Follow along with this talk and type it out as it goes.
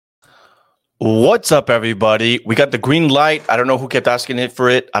What's up, everybody? We got the green light. I don't know who kept asking it for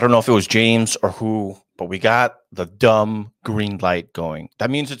it. I don't know if it was James or who, but we got the dumb green light going.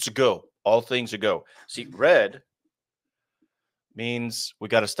 That means it's a go. All things a go. See, red means we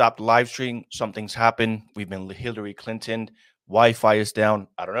got to stop the live stream. Something's happened. We've been Hillary Clinton. Wi-Fi is down.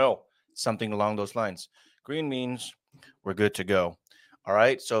 I don't know. Something along those lines. Green means we're good to go. All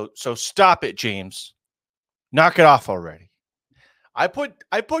right. So stop it, James. Knock it off already. I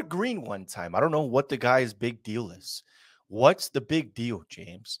put green one time. I don't know what the guy's big deal is. What's the big deal,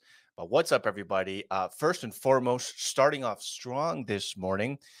 James? But what's up, everybody? First and foremost, starting off strong this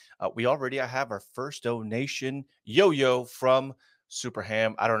morning, we already have our first donation, Yo-Yo from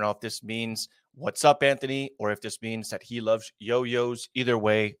Superham. I don't know if this means what's up, Anthony, or if this means that he loves yo-yos. Either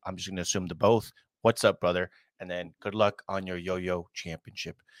way, I'm just going to assume the both. What's up, brother? And then good luck on your yo-yo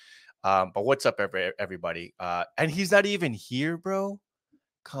championship. But what's up, everybody? And he's not even here, bro.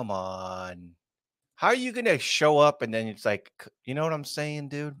 Come on. How are you gonna show up and then it's like, you know what I'm saying,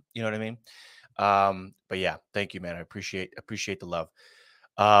 dude? You know what I mean? But yeah, thank you, man. I appreciate the love.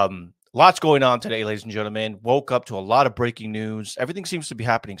 Lots going on today, ladies and gentlemen. Woke up to a lot of breaking news. Everything seems to be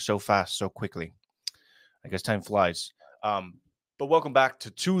happening so fast, so quickly. I guess time flies. But welcome back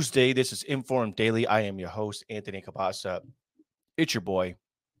to Tuesday. This is Informed Daily. I am your host, Anthony Cabasa. It's your boy.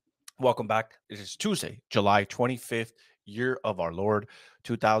 Welcome back. This is Tuesday, July 25th, year of our Lord,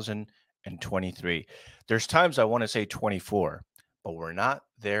 2023. There's times I want to say 24, but we're not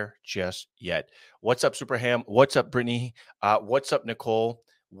there just yet. What's up, Superham? What's up, Brittany? What's up, Nicole?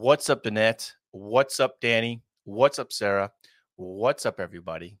 What's up, Danette? What's up, Danny? What's up, Sarah? What's up,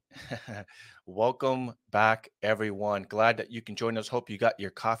 everybody? Welcome back, everyone. Glad that you can join us. Hope you got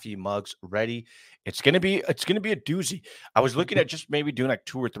your coffee mugs ready. It's gonna be a doozy. I was looking at just maybe doing like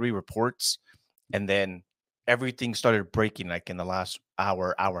 2 or 3 reports, and then everything started breaking like in the last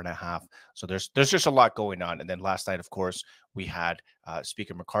hour and a half. So there's just a lot going on. And then last night, of course, we had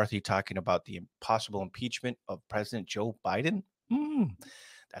Speaker McCarthy talking about the possible impeachment of President Joe Biden.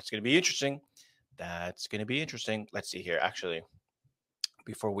 That's gonna be interesting. That's going to be interesting. Let's see here. Actually,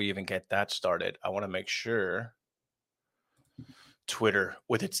 before we even get that started, I want to make sure Twitter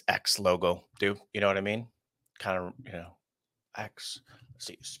with its X logo, dude. You know what I mean? Kind of, X. Let's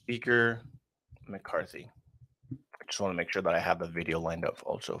see. Speaker McCarthy. I just want to make sure that I have the video lined up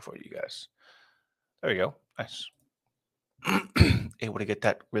also for you guys. There you go. Nice. Able to get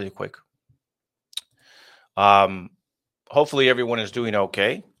that really quick. Hopefully everyone is doing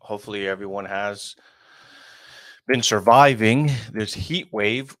okay. Hopefully everyone has been surviving this heat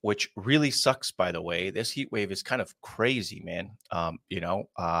wave, which really sucks, by the way. This heat wave is kind of crazy, man.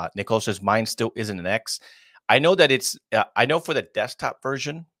 Nicole says mine still isn't an X. I know that it's I know for the desktop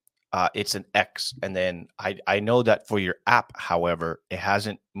version, it's an X. And then I know that for your app, however, it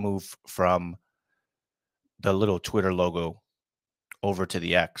hasn't moved from the little Twitter logo over to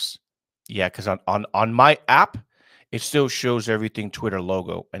the X. Yeah, because on my app, it still shows everything Twitter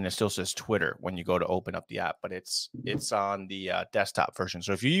logo, and it still says Twitter when you go to open up the app, but it's on the desktop version.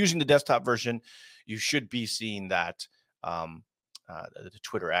 So if you're using the desktop version, you should be seeing that the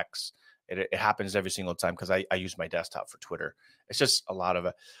Twitter X. It happens every single time because I use my desktop for Twitter. It's just a lot of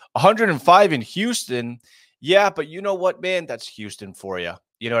it. 105 in Houston. Yeah, but you know what, man? That's Houston for you.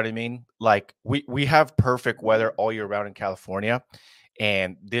 You know what I mean? Like we have perfect weather all year round in California.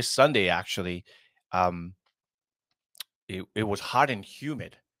 And this Sunday, actually, it was hot and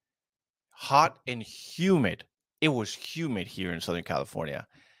humid. Hot and humid. It was humid here in Southern California.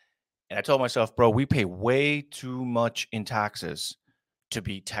 And I told myself, bro, we pay way too much in taxes to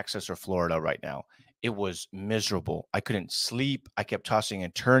be Texas or Florida right now. It was miserable. I couldn't sleep. I kept tossing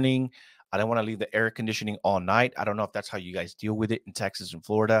and turning. I didn't want to leave the air conditioning all night. I don't know if that's how you guys deal with it in Texas and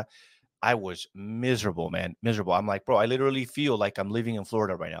Florida. I was miserable, man. Miserable. I'm like, bro, I literally feel like I'm living in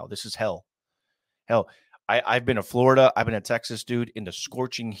Florida right now. This is hell. Hell, I've been to Florida. I've been to Texas, dude, in the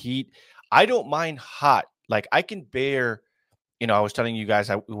scorching heat. I don't mind hot. Like I can bear, I was telling you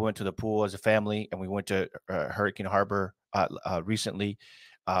guys, we went to the pool as a family and we went to Hurricane Harbor recently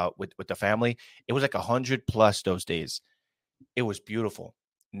with the family. It was like 100 plus those days. It was beautiful.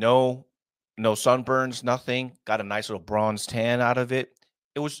 No sunburns, nothing. Got a nice little bronze tan out of it.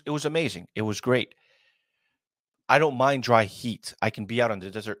 It was amazing. It was great. I don't mind dry heat. I can be out on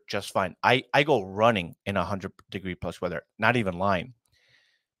the desert just fine. I go running in 100-degree plus weather, not even lying.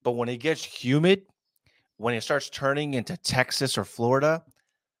 But when it gets humid, when it starts turning into Texas or Florida,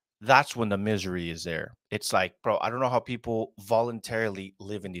 that's when the misery is there. It's like, bro, I don't know how people voluntarily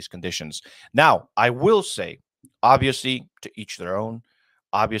live in these conditions. Now, I will say, obviously, to each their own.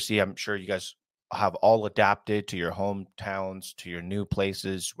 Obviously, I'm sure you guys have all adapted to your hometowns, to your new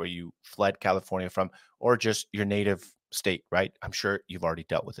places where you fled California from, or just your native state, right? I'm sure you've already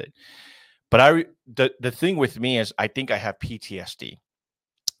dealt with it. But the thing with me is I think I have PTSD.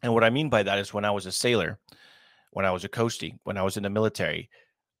 And what I mean by that is when I was a sailor, when I was a coastie, when I was in the military,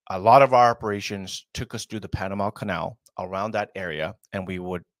 a lot of our operations took us through the Panama Canal around that area, and we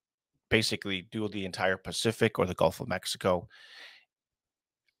would basically do the entire Pacific or the Gulf of Mexico.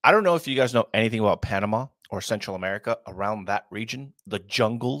 I don't know if you guys know anything about Panama or Central America around that region, the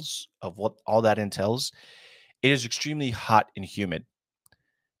jungles of what all that entails. It is extremely hot and humid,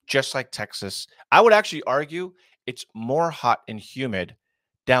 just like Texas. I would actually argue it's more hot and humid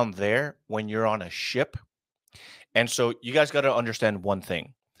down there when you're on a ship. And so you guys got to understand one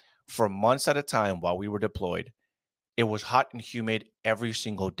thing. For months at a time while we were deployed, it was hot and humid every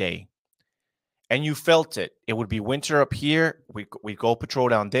single day. And you felt it. It would be winter up here. We'd go patrol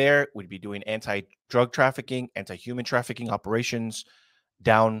down there. We'd be doing anti-drug trafficking, anti-human trafficking operations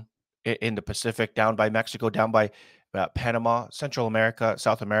down in the Pacific, down by Mexico, down by Panama, Central America,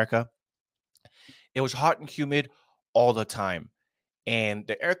 South America. It was hot and humid all the time. And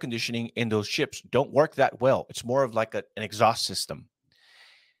the air conditioning in those ships don't work that well. It's more of like an exhaust system.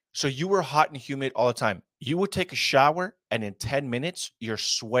 So you were hot and humid all the time. You would take a shower, and in 10 minutes, you're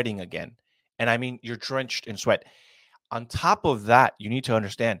sweating again. And I mean, you're drenched in sweat. On top of that, you need to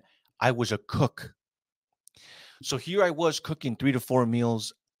understand, I was a cook. So here I was cooking 3 to 4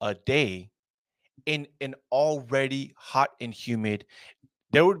 meals a day in an already hot and humid.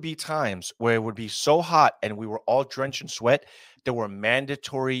 There would be times where it would be so hot and we were all drenched in sweat. There were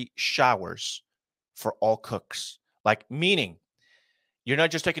mandatory showers for all cooks. Like, meaning you're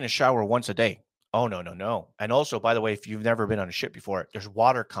not just taking a shower once a day. Oh, no, no, no. And also, by the way, if you've never been on a ship before, there's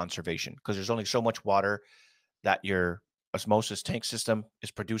water conservation because there's only so much water that your osmosis tank system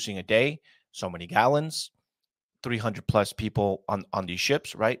is producing a day, so many gallons, 300 plus people on these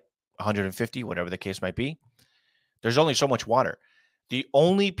ships, right? 150, whatever the case might be. There's only so much water. The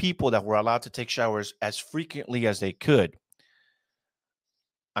only people that were allowed to take showers as frequently as they could,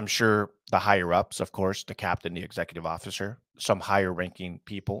 I'm sure the higher ups, of course, the captain, the executive officer, some higher ranking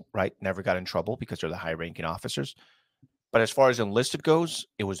people, right? Never got in trouble because they're the high ranking officers. But as far as enlisted goes,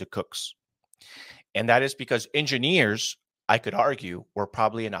 it was the cooks. And that is because engineers, I could argue, were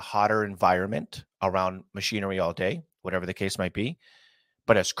probably in a hotter environment around machinery all day, whatever the case might be.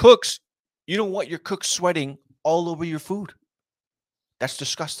 But as cooks, you don't want your cooks sweating all over your food. That's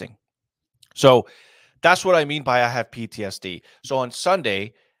disgusting. So that's what I mean by I have PTSD. So on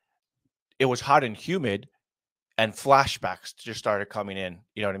Sunday, it was hot and humid, and flashbacks just started coming in.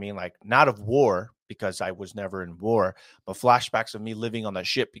 You know what I mean? Like, not of war, because I was never in war, but flashbacks of me living on that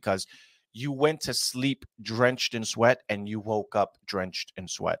ship because you went to sleep drenched in sweat and you woke up drenched in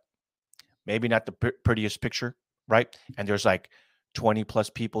sweat. Maybe not the prettiest picture, right? And there's like 20 plus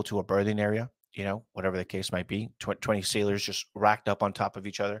people to a berthing area, whatever the case might be. 20 sailors just racked up on top of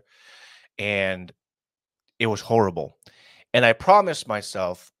each other. And it was horrible. And I promised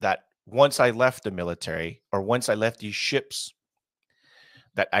myself that once I left the military, or once I left these ships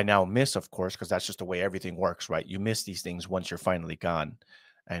that I now miss, of course, because that's just the way everything works, right? You miss these things once you're finally gone.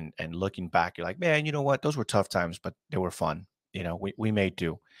 And looking back, you're like, man, you know what? Those were tough times, but they were fun. We made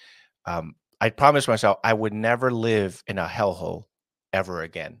do. I promised myself I would never live in a hellhole ever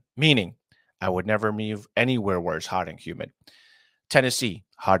again. Meaning, I would never move anywhere where it's hot and humid. Tennessee,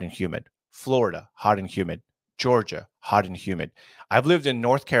 hot and humid. Florida, hot and humid. Georgia, hot and humid. I've lived in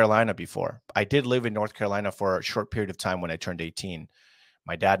North Carolina before. I did live in North Carolina for a short period of time when I turned 18.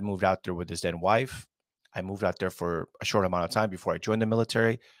 My dad moved out there with his then wife. I moved out there for a short amount of time before I joined the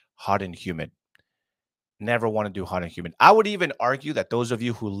military. Hot and humid. Never want to do hot and humid. I would even argue that those of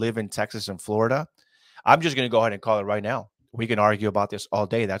you who live in Texas and Florida, I'm just going to go ahead and call it right now. We can argue about this all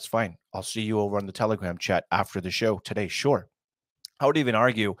day. That's fine. I'll see you over on the Telegram chat after the show today. Sure. I would even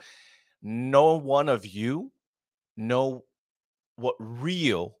argue no one of you know what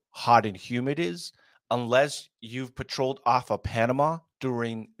real hot and humid is unless you've patrolled off of Panama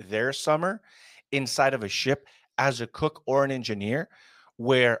during their summer inside of a ship as a cook or an engineer,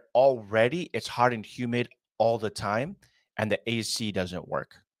 where already it's hot and humid all the time and the AC doesn't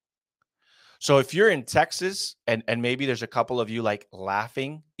work. So if you're in Texas and maybe there's a couple of you like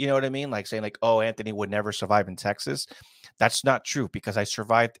laughing, you know what I mean? Like saying like, oh, Anthony would never survive in Texas. That's not true because I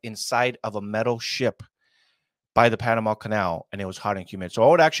survived inside of a metal ship by the Panama Canal and it was hot and humid. So I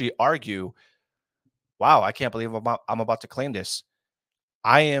would actually argue, wow, I can't believe I'm about to claim this.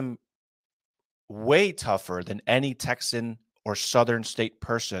 I am way tougher than any Texan or Southern state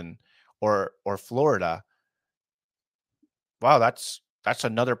person or Florida. Wow, that's That's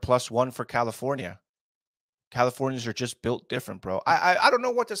another +1 for California. Californians are just built different, bro. I don't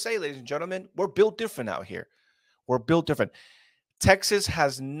know what to say, ladies and gentlemen. We're built different out here. We're built different. Texas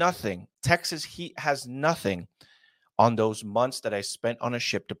has nothing. Texas heat has nothing on those months that I spent on a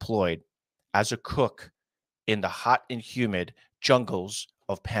ship deployed as a cook in the hot and humid jungles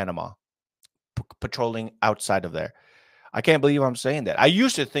of Panama, patrolling outside of there. I can't believe I'm saying that. I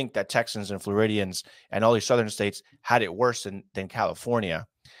used to think that Texans and Floridians and all these southern states had it worse than California.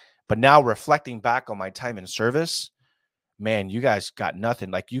 But now reflecting back on my time in service, man, you guys got nothing.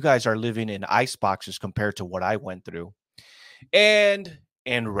 Like, you guys are living in ice boxes compared to what I went through. And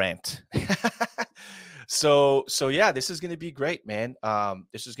rent. So yeah, this is going to be great, man.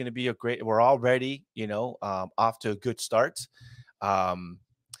 This is going to be a great, we're already, off to a good start.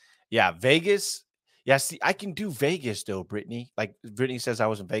 Yeah, Vegas. Yeah, see, I can do Vegas though, Brittany. Like Brittany says, I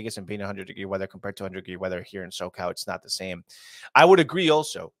was in Vegas and being 100-degree weather compared to 100-degree weather here in SoCal, it's not the same. I would agree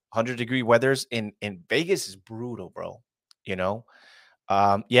also. 100-degree weathers in Vegas is brutal, bro. You know?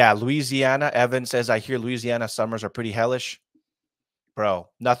 Yeah, Louisiana. Evan says, I hear Louisiana summers are pretty hellish. Bro,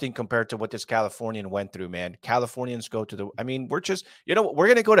 nothing compared to what this Californian went through, man. Californians go to I mean, we're just, we're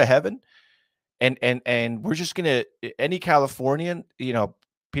gonna go to heaven, and we're just gonna any Californian,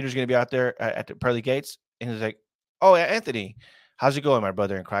 Peter's gonna be out there at the pearly gates, and he's like, "Oh, Anthony, how's it going, my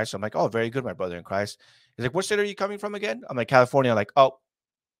brother in Christ?" I'm like, "Oh, very good, my brother in Christ." He's like, "What state are you coming from again?" I'm like, "California." I'm like, "Oh,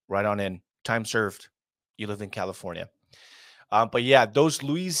 right on in. Time served. You live in California." But yeah, those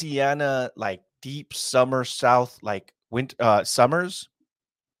Louisiana like deep summer south like winter summers,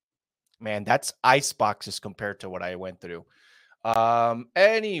 man, that's ice boxes compared to what I went through.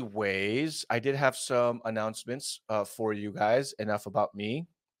 Anyways, I did have some announcements for you guys. Enough about me.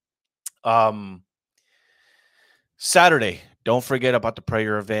 Um, Saturday, don't forget about the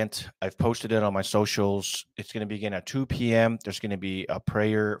prayer event. I've posted it on my socials. It's going to begin at 2 p.m. There's going to be a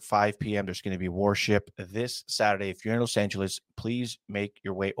prayer 5 p.m. There's going to be worship this Saturday. If you're in Los Angeles, please make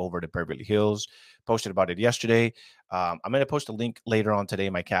your way over to Beverly Hills. Posted about it yesterday. I'm going to post a link later on today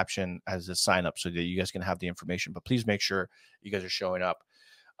in my caption as a sign up so that you guys can have the information. But please make sure you guys are showing up.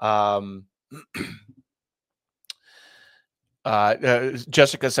 Um,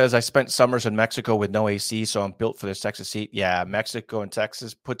 Jessica says, I spent summers in Mexico with no AC, so I'm built for this Texas heat. Yeah, Mexico and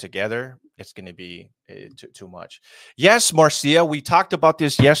Texas put together, it's going to be too much. Yes, Marcia, we talked about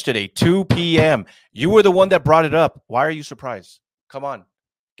this yesterday, 2 p.m. You were the one that brought it up. Why are you surprised? Come on,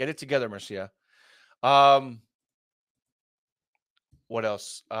 get it together, Marcia. What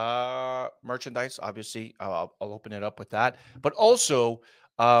else? Merchandise, obviously. I'll open it up with that. But also,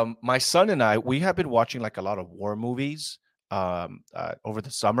 my son and I, we have been watching like a lot of war movies over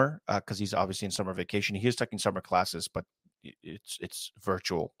the summer because he's obviously in summer vacation. He is taking summer classes, but it's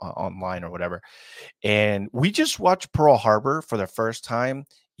virtual online or whatever. And we just watched Pearl Harbor for the first time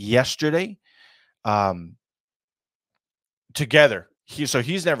yesterday together. So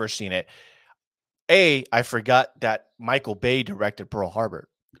he's never seen it. I forgot that Michael Bay directed Pearl Harbor,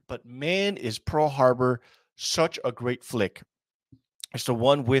 but man, is Pearl Harbor such a great flick. It's the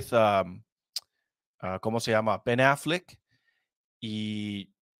one with ¿cómo se llama? Ben Affleck y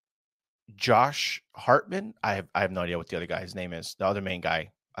Josh Hartman. I have no idea what the other guy's name is. The other main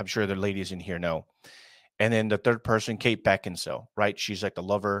guy. I'm sure the ladies in here know. And then the third person, Kate Beckinsale, right? She's like the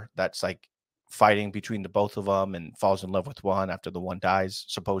lover that's like fighting between the both of them and falls in love with one after the one dies,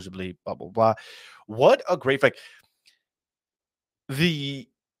 supposedly, blah, blah, blah. What a great fight. The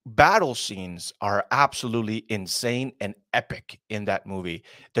battle scenes are absolutely insane and epic in that movie.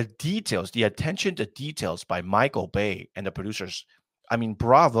 The details, the attention to details by Michael Bay and the producers. I mean,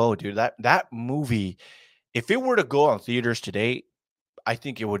 bravo, dude. That movie, if it were to go on theaters today, I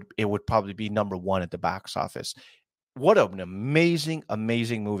think it would probably be number one at the box office. What an amazing,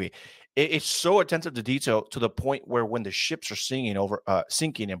 amazing movie. It's so attentive to detail to the point where when the ships are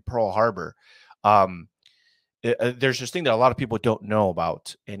sinking in Pearl Harbor, um, there's this thing that a lot of people don't know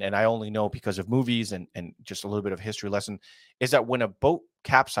about, and I only know because of movies and just a little bit of history lesson, is that when a boat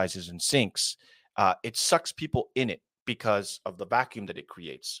capsizes and sinks, it sucks people in it because of the vacuum that it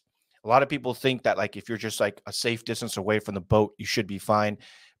creates. A lot of people think that like if you're just like a safe distance away from the boat, you should be fine.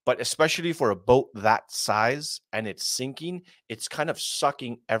 But especially for a boat that size and it's sinking, it's kind of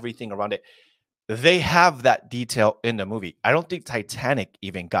sucking everything around it. They have that detail in the movie. I don't think Titanic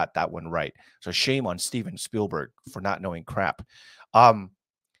even got that one right. So shame on Steven Spielberg for not knowing crap. I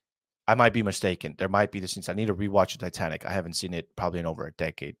might be mistaken. There might be this since I need to rewatch Titanic. I haven't seen it probably in over a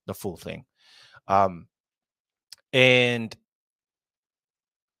decade, the full thing. And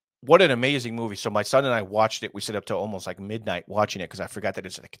what an amazing movie. So my son and I watched it. We stayed up till almost like midnight watching it because I forgot that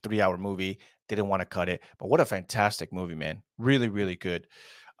it's like a 3-hour movie. Didn't want to cut it. But what a fantastic movie, man. Really, really good.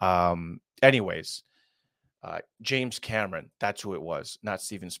 Anyways, James Cameron, that's who it was, not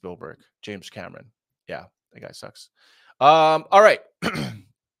Steven Spielberg. James Cameron. Yeah, that guy sucks. All right.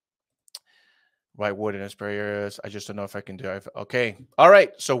 White wood and asparagus. I just don't know if I can do it. Okay. All right.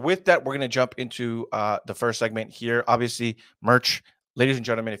 So with that, we're going to jump into the first segment here. Obviously, merch. Ladies and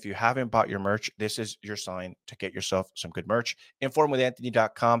gentlemen, if you haven't bought your merch, this is your sign to get yourself some good merch.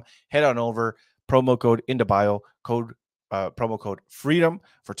 Informwithanthony.com. Head on over. Promo code in the bio. Promo code FREEDOM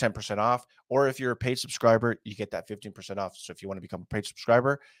for 10% off. Or if you're a paid subscriber, you get that 15% off. So if you want to become a paid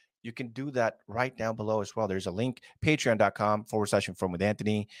subscriber, you can do that right down below as well. There's a link, patreon.com/Inform with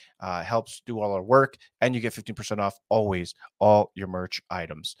Anthony. Helps do all our work, and you get 15% off always, all your merch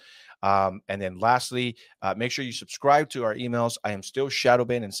items. And then lastly, make sure you subscribe to our emails. I am still shadow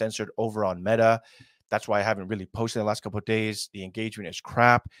banned and censored over on Meta. That's why I haven't really posted in the last couple of days. The engagement is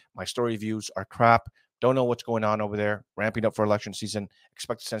crap. My story views are crap. Don't know what's going on over there. Ramping up for election season.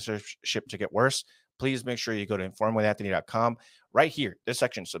 Expect the censorship to get worse. Please make sure you go to informwithanthony.com. Right here, this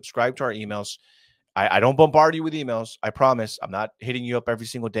section, subscribe to our emails. I don't bombard you with emails. I promise. I'm not hitting you up every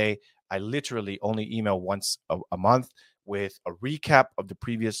single day. I literally only email once a month with a recap of the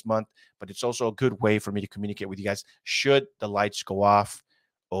previous month, but it's also a good way for me to communicate with you guys should the lights go off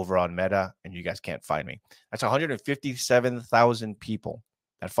over on Meta and you guys can't find me. That's 157,000 people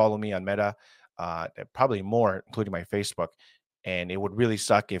that follow me on Meta, probably more, including my Facebook. And it would really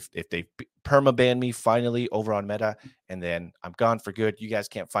suck if they perma-ban me finally over on Meta, and then I'm gone for good. You guys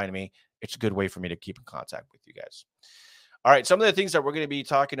can't find me. It's a good way for me to keep in contact with you guys. All right, some of the things that we're going to be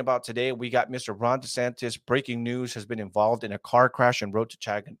talking about today, we got Mr. Ron DeSantis. Breaking news, has been involved in a car crash en route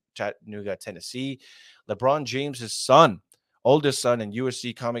to Chattanooga, Tennessee. LeBron James' son, oldest son, and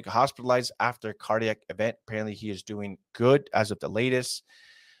USC comic, hospitalized after a cardiac event. Apparently, he is doing good as of the latest.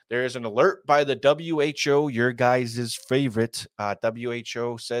 There is an alert by the WHO, your guys' favorite.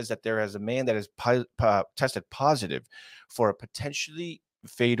 WHO says that there is a man that has tested positive for a potentially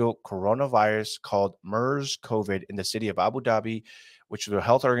fatal coronavirus called MERS-CoV in the city of Abu Dhabi, which the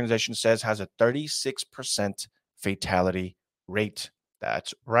health organization says has a 36% fatality rate.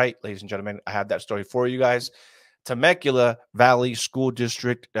 That's right, ladies and gentlemen. I have that story for you guys. Temecula Valley School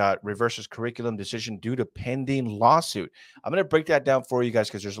District reverses curriculum decision due to pending lawsuit. I'm going to break that down for you guys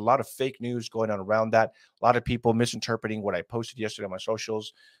because there's a lot of fake news going on around that. A lot of people misinterpreting what I posted yesterday on my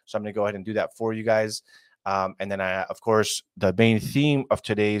socials. So I'm going to go ahead and do that for you guys. And then, of course, the main theme of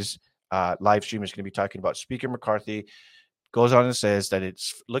today's live stream is going to be talking about Speaker McCarthy. Goes on and says that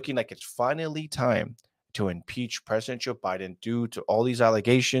it's looking like it's finally time to impeach President Joe Biden due to all these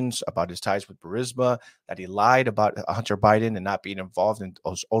allegations about his ties with Burisma, that he lied about Hunter Biden and not being involved in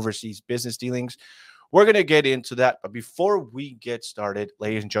those overseas business dealings. We're going to get into that. But before we get started,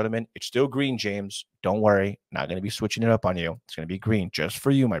 ladies and gentlemen, it's still green, James. Don't worry. Not going to be switching it up on you. It's going to be green just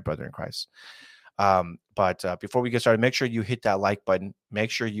for you, my brother in Christ. But before we get started, make sure you hit that like button.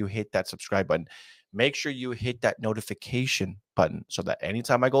 Make sure you hit that subscribe button. Make sure you hit that notification button so that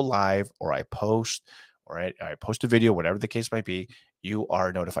anytime I go live or I post or I post a video, whatever the case might be, you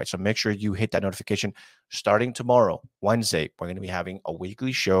are notified. So make sure you hit that notification. Starting tomorrow, Wednesday, we're going to be having a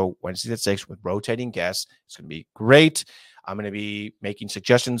weekly show, Wednesdays at 6 with rotating guests. It's going to be great. I'm going to be making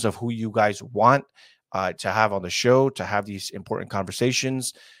suggestions of who you guys want to have on the show, to have these important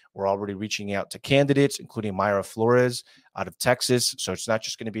conversations. We're already reaching out to candidates, including Mayra Flores out of Texas. So it's not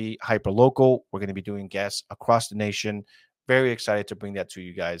just going to be hyper local. We're going to be doing guests across the nation. Very excited to bring that to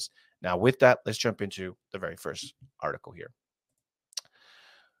you guys. Now, with that, let's jump into the very first article here.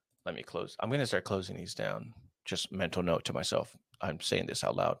 Let me close. I'm going to start closing these down. Just mental note to myself. I'm saying this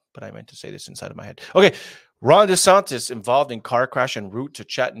out loud, but I meant to say this inside of my head. Okay. Ron DeSantis involved in car crash en route to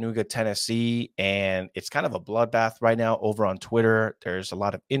Chattanooga, Tennessee. And it's kind of a bloodbath right now over on Twitter. There's a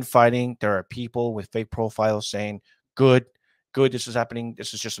lot of infighting. There are people with fake profiles saying, good, this is happening.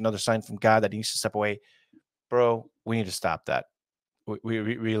 This is just another sign from God that he needs to step away. Bro, we need to stop that. We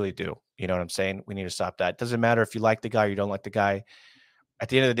really do. You know what I'm saying? We need to stop that. It doesn't matter if you like the guy or you don't like the guy. At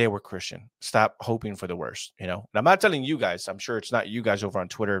the end of the day, we're Christian. Stop hoping for the worst, And I'm not telling you guys. I'm sure it's not you guys over on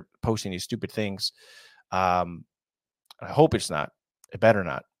Twitter posting these stupid things. I hope it's not. It better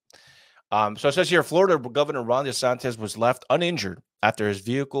not. So it says here, Florida Governor Ron DeSantis was left uninjured after his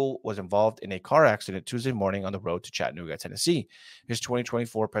vehicle was involved in a car accident Tuesday morning on the road to Chattanooga, Tennessee. His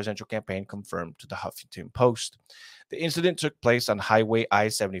 2024 presidential campaign confirmed to the Huffington Post. The incident took place on Highway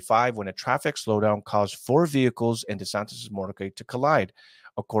I-75 when a traffic slowdown caused 4 vehicles in DeSantis' motorcade to collide,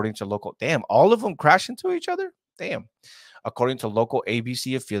 according to local. Damn, all of them crashed into each other? Damn. According to local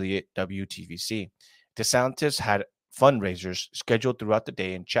ABC affiliate WTVC, DeSantis had fundraisers scheduled throughout the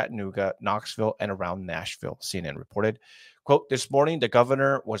day in Chattanooga, Knoxville, and around Nashville, CNN reported. Quote, this morning, the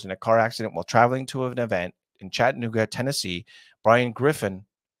governor was in a car accident while traveling to an event in Chattanooga, Tennessee. Brian Griffin,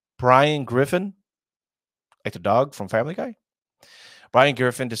 like the dog from Family Guy? Brian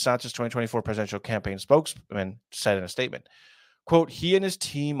Griffin, DeSantis' 2024 presidential campaign spokesman, said in a statement, quote, he and his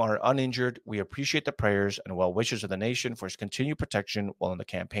team are uninjured. We appreciate the prayers and well wishes of the nation for his continued protection while on the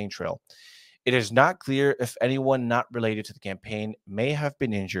campaign trail. It is not clear if anyone not related to the campaign may have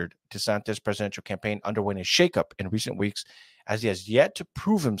been injured. DeSantis' presidential campaign underwent a shakeup in recent weeks as he has yet to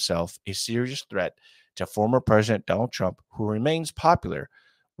prove himself a serious threat to former President Donald Trump, who remains popular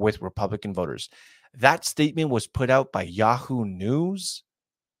with Republican voters. That statement was put out by Yahoo News.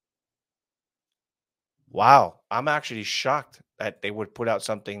 Wow, I'm actually shocked that they would put out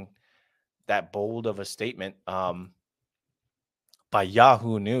something that bold of a statement by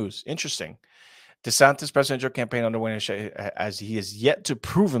Yahoo News. Interesting. DeSantis' presidential campaign underwent as he is yet to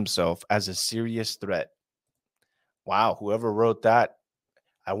prove himself as a serious threat. Wow, whoever wrote that,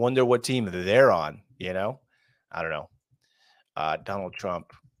 I wonder what team they're on, you know? I don't know. Donald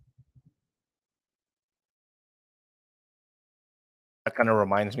Trump. That kind of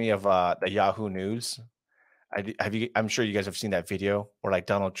reminds me of the Yahoo News. I'm sure you guys have seen that video where like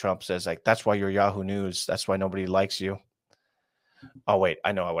Donald Trump says like, that's why you're Yahoo News. That's why nobody likes you. Oh, wait,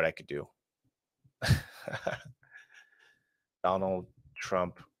 I know what I could do. Donald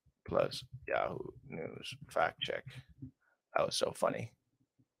Trump plus Yahoo News fact check. That was so funny.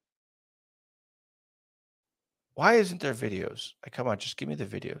 Why isn't there videos? Like, come on, just give me the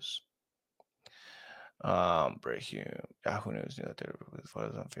videos. Breaking Yahoo News with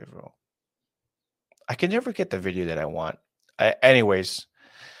photos unfavorable. I can never get the video that I want. Anyways,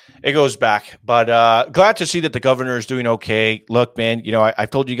 it goes back, but glad to see that the governor is doing okay. Look, man, you know,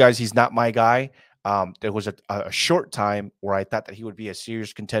 I've told you guys he's not my guy. There was a short time where I thought that he would be a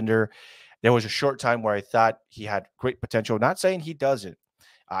serious contender. There was a short time where I thought he had great potential. Not saying he doesn't.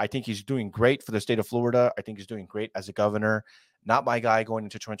 I think he's doing great for the state of Florida. I think he's doing great as a governor. Not my guy going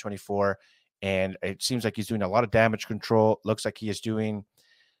into 2024. And it seems like he's doing a lot of damage control. Looks like he is doing.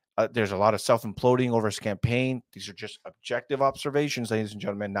 There's a lot of self-imploding over his campaign. These are just objective observations, ladies and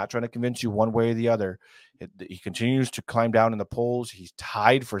gentlemen, not trying to convince you one way or the other. He continues to climb down in the polls. He's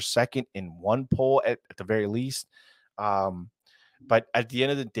tied for second in one poll at the very least. But at the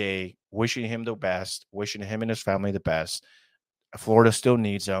end of the day, wishing him the best, wishing him and his family the best. Florida still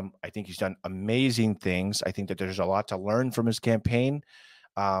needs him. I think he's done amazing things. I think that there's a lot to learn from his campaign.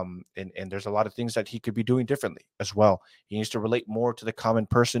 And there's a lot of things that he could be doing differently as well. He needs to relate more to the common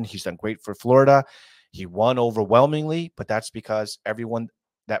person. He's done great for Florida. He won overwhelmingly, but that's because everyone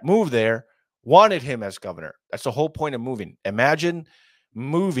that moved there wanted him as governor. That's the whole point of moving. Imagine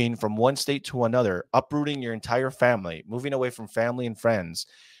moving from one state to another, uprooting your entire family, moving away from family and friends,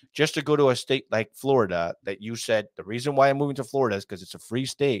 just to go to a state like Florida that you said the reason why I'm moving to Florida is because it's a free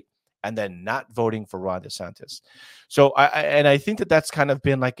state, and then not voting for Ron DeSantis. So I think that that's kind of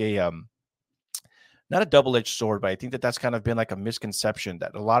been like a not a double-edged sword, but I think that that's kind of been like a misconception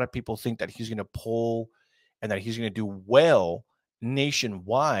that a lot of people think that he's going to pull and that he's going to do well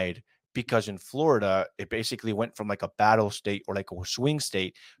nationwide, because in Florida, it basically went from like a battle state or like a swing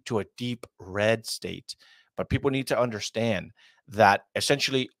state to a deep red state. But people need to understand that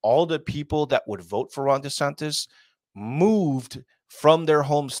essentially all the people that would vote for Ron DeSantis moved from their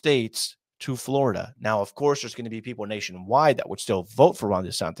home states to Florida. Now, of course, there's going to be people nationwide that would still vote for Ron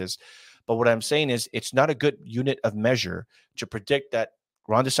DeSantis. But what I'm saying is it's not a good unit of measure to predict that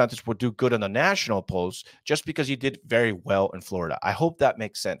Ron DeSantis would do good on the national polls just because he did very well in Florida. I hope that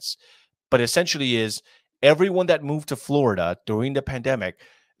makes sense. But essentially is everyone that moved to Florida during the pandemic,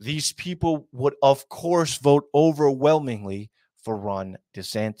 these people would, of course, vote overwhelmingly for Ron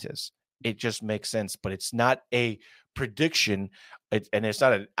DeSantis. It just makes sense, but it's not a prediction, and it's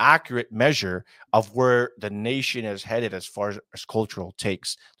not an accurate measure of where the nation is headed as far as cultural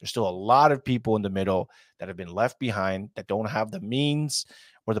takes. There's still a lot of people in the middle that have been left behind, that don't have the means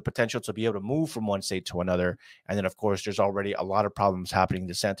or the potential to be able to move from one state to another. And then, of course, there's already a lot of problems happening in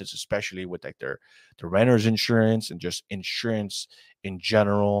DeSantis, especially with like their renter's insurance and just insurance in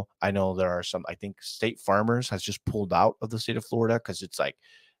general. I know there are some, I think State Farmers has just pulled out of the state of Florida because it's like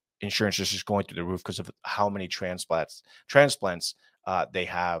insurance is just going through the roof because of how many transplants they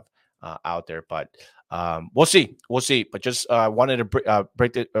have out there. But we'll see. But just wanted to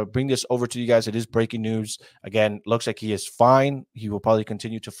bring this over to you guys. It is breaking news. Again, looks like he is fine. He will probably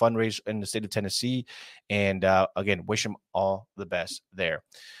continue to fundraise in the state of Tennessee. And again, wish him all the best there.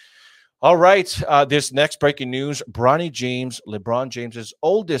 All right. This next breaking news: Bronny James, LeBron James's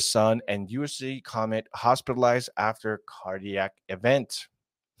oldest son, and USC Comet hospitalized after cardiac event.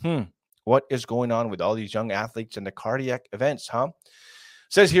 Hmm. What is going on with all these young athletes and the cardiac events, huh?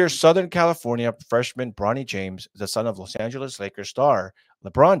 Says here, Southern California freshman Bronny James, the son of Los Angeles Lakers star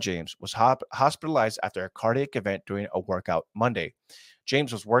LeBron James, was hospitalized after a cardiac event during a workout Monday.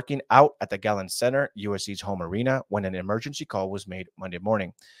 James was working out at the Gallon Center, USC's home arena, when an emergency call was made Monday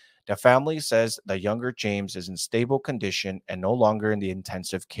morning. The family says the younger James is in stable condition and no longer in the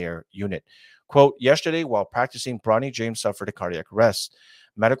intensive care unit. Quote, yesterday, while practicing, Bronny James suffered a cardiac arrest.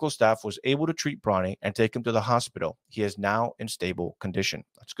 Medical staff was able to treat Bronny and take him to the hospital. He is now in stable condition.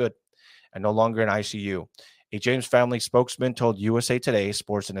 That's good. And no longer in ICU. A James family spokesman told USA Today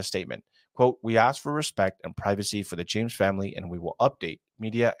Sports in a statement, quote, we ask for respect and privacy for the James family, and we will update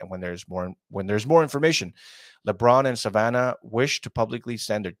media and when there's more information. LeBron and Savannah wish to publicly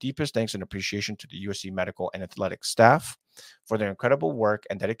send their deepest thanks and appreciation to the USC medical and athletic staff for their incredible work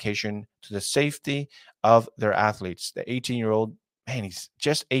and dedication to the safety of their athletes. The 18-year-old, man, he's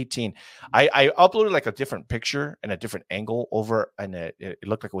just 18. I uploaded like a different picture and a different angle over, and it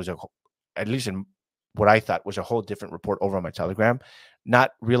looked like it was at least in what I thought was a whole different report over on my Telegram,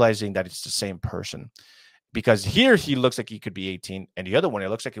 not realizing that it's the same person. Because here he looks like he could be 18, and the other one, it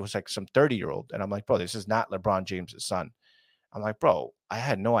looks like it was like some 30-year-old. And I'm like, bro, this is not LeBron James' son. I'm like, bro, I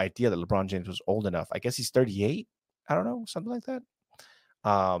had no idea that LeBron James was old enough. I guess he's 38. I don't know, something like that.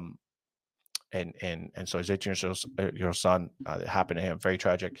 Um, and so his 18-year-old son, it happened to him. Very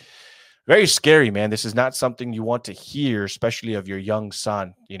tragic. Very scary, man. This is not something you want to hear, especially of your young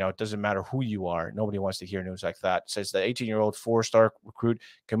son. You know, it doesn't matter who you are. Nobody wants to hear news like that. It says the 18-year-old four-star recruit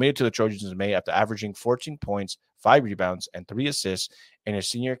committed to the Trojans in May after averaging 14 points, 5 rebounds, and 3 assists in his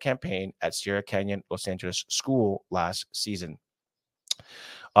senior campaign at Sierra Canyon Los Angeles School last season.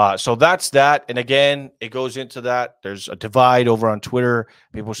 So that's that. And again, it goes into that. There's a divide over on Twitter.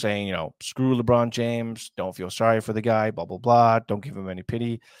 People saying, you know, screw LeBron James. Don't feel sorry for the guy, blah, blah, blah. Don't give him any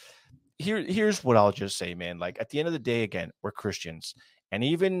pity. Here's what I'll just say, man. Like at the end of the day, again, we're Christians. And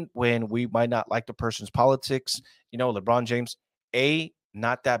even when we might not like the person's politics, you know, LeBron James,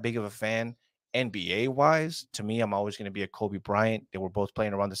 not that big of a fan. NBA wise, to me, I'm always going to be a Kobe Bryant. They were both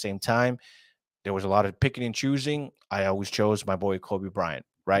playing around the same time. There was a lot of picking and choosing. I always chose my boy Kobe Bryant,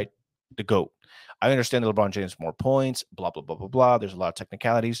 right? The GOAT. I understand that LeBron James more points, blah, blah, blah, blah, blah. There's a lot of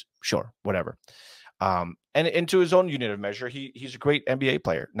technicalities. Sure, whatever. And to his own unit of measure, he's a great NBA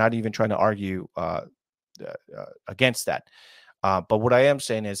player. Not even trying to argue against that. But what I am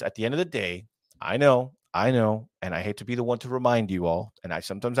saying is, at the end of the day, I know, and I hate to be the one to remind you all, and I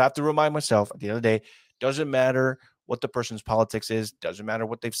sometimes have to remind myself. At the end of the day, doesn't matter what the person's politics is, doesn't matter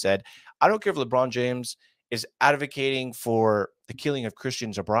what they've said. I don't care if LeBron James is advocating for the killing of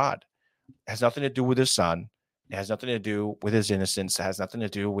Christians abroad. It has nothing to do with his son. It has nothing to do with his innocence. It has nothing to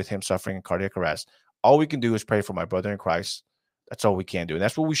do with him suffering a cardiac arrest. All we can do is pray for my brother in Christ. That's all we can do. And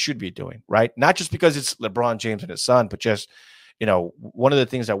that's what we should be doing, right? Not just because it's LeBron James and his son, but just, you know, one of the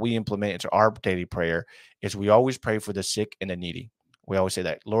things that we implement into our daily prayer is we always pray for the sick and the needy. We always say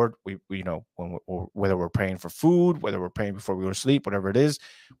that, Lord, we you know, whether we're praying for food, whether we're praying before we go to sleep, whatever it is,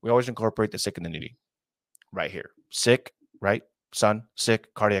 we always incorporate the sick and the needy right here. Sick, right? Son,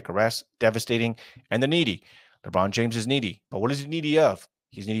 sick, cardiac arrest, devastating, and the needy. LeBron James is needy. But what is he needy of?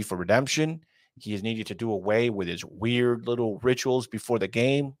 He's needy for redemption. He is needed to do away with his weird little rituals before the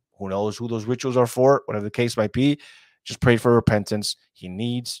game. Who knows who those rituals are for, whatever the case might be. Just pray for repentance. He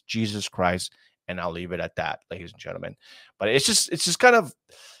needs Jesus Christ. And I'll leave it at that, ladies and gentlemen. But it's just kind of,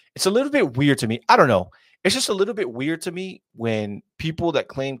 it's a little bit weird to me. I don't know. It's just a little bit weird to me when people that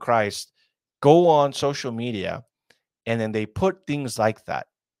claim Christ go on social media and then they put things like that.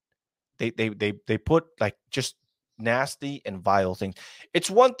 They put like just nasty and vile things. It's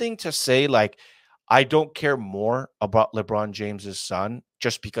one thing to say like, I don't care more about LeBron James's son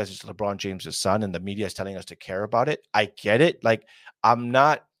just because it's LeBron James's son and the media is telling us to care about it. I get it. Like I'm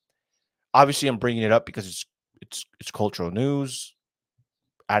not, obviously I'm bringing it up because it's cultural news,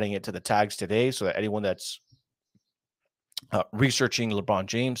 adding it to the tags today so that anyone that's researching LeBron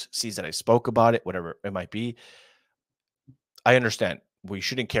James sees that I spoke about it, whatever it might be. I understand we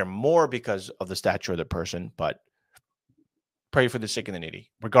shouldn't care more because of the stature of the person, but pray for the sick and the needy,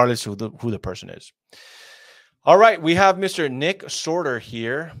 regardless of who the person is. All right, we have Mr. Nick Sorter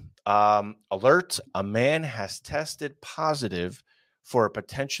here. Alert, a man has tested positive for a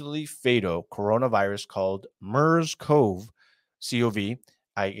potentially fatal coronavirus called MERS-CoV, C-O-V.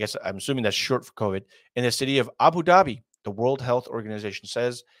 I guess I'm assuming that's short for COVID, in the city of Abu Dhabi. The World Health Organization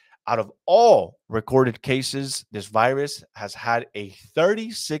says Out of all recorded cases, this virus has had a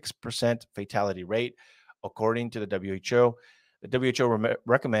 36% fatality rate, according to the WHO. The WHO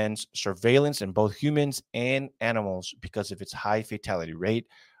recommends surveillance in both humans and animals because of its high fatality rate,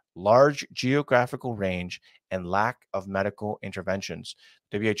 large geographical range, and lack of medical interventions.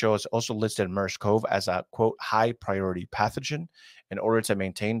 WHO has also listed MERS-CoV as a, quote, high priority pathogen in order to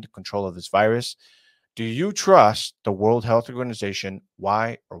maintain the control of this virus. Do you trust the World Health Organization?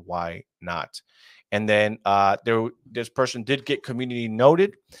 Why or why not? And then this person did get community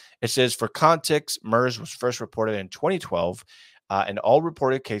noted. It says, for context, MERS was first reported in 2012, and all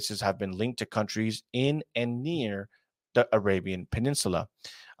reported cases have been linked to countries in and near the Arabian Peninsula.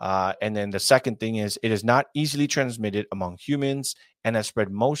 And then the second thing is, it is not easily transmitted among humans and has spread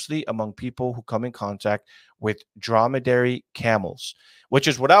mostly among people who come in contact with dromedary camels, which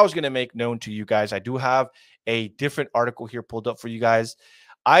is what I was going to make known to you guys. I do have a different article here pulled up for you guys.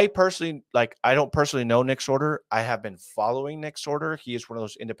 I don't personally know Nick Sorter. I have been following Nick Sorter. He is one of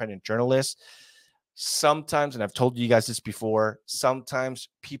those independent journalists. Sometimes, and I've told you guys this before, sometimes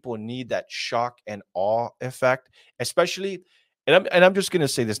people need that shock and awe effect, especially. And I'm just going to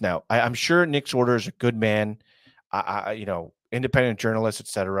say this now. I'm sure Nick Sorter is a good man, independent journalist,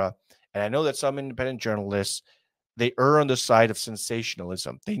 etc. And I know that some independent journalists, they err on the side of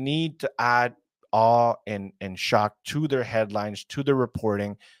sensationalism. They need to add awe and shock to their headlines, to their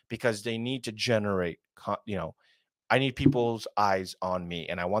reporting, because they need to generate, I need people's eyes on me,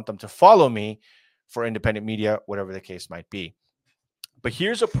 and I want them to follow me for independent media, whatever the case might be. But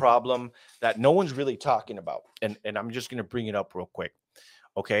here's a problem that no one's really talking about, and I'm just going to bring it up real quick,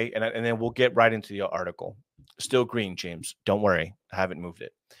 okay? And then we'll get right into the article. Still green, James. Don't worry, I haven't moved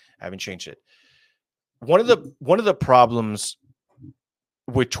it. I haven't changed it. One of the problems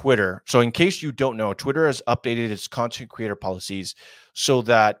with Twitter. So, in case you don't know, Twitter has updated its content creator policies so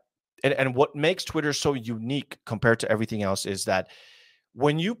that, and what makes Twitter so unique compared to everything else is that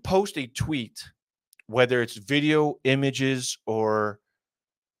when you post a tweet, whether it's video, images, or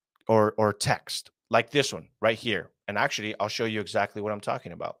text, like this one right here. And actually, I'll show you exactly what I'm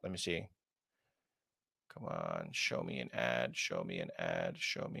talking about. Let me see. Come on, show me an ad, show me an ad,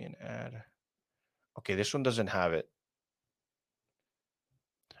 show me an ad. Okay, this one doesn't have it.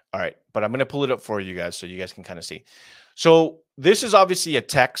 All right, but I'm going to pull it up for you guys so you guys can kind of see. So this is obviously a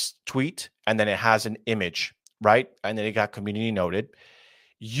text tweet, and then it has an image, right? And then it got community noted.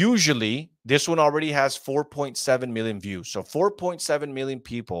 Usually, this one already has 4.7 million views. So 4.7 million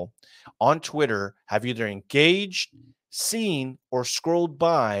people on Twitter have either engaged, seen, or scrolled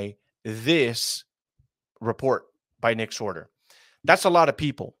by this report by Nick Sorter. That's a lot of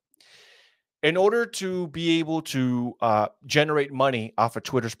people. In order to be able to generate money off of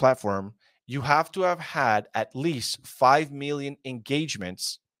Twitter's platform, you have to have had at least 5 million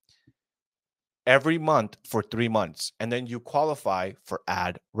engagements every month for 3 months, and then you qualify for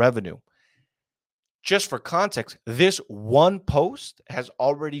ad revenue. Just for context, this one post has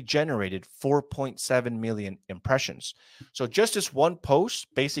already generated 4.7 million impressions. So just this one post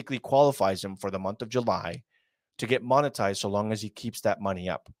basically qualifies him for the month of July to get monetized so long as he keeps that money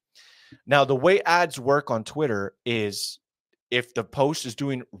up. Now, the way ads work on Twitter is if the post is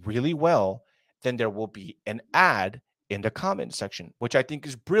doing really well, then there will be an ad in the comment section, which I think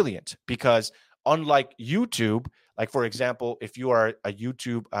is brilliant because unlike YouTube, like for example, if you are a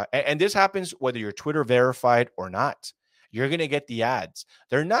YouTube, and this happens whether you're Twitter verified or not, you're going to get the ads.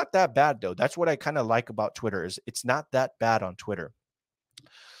 They're not that bad though. That's what I kind of like about Twitter is it's not that bad on Twitter.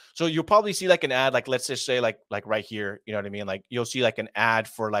 So you'll probably see like an ad, like let's just say like right here, you know what I mean? Like you'll see like an ad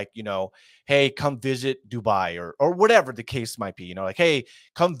for like, hey, come visit Dubai or whatever the case might be, like, hey,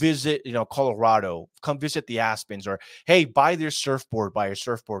 come visit, Colorado, come visit the Aspens, or hey, buy this surfboard by a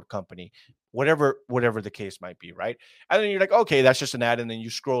surfboard company, whatever the case might be, right? And then you're like, okay, that's just an ad. And then you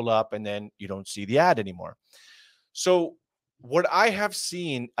scroll up and then you don't see the ad anymore. So what I have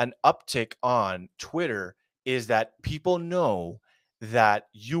seen an uptick on Twitter is that people know that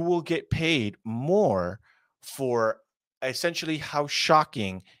you will get paid more for essentially how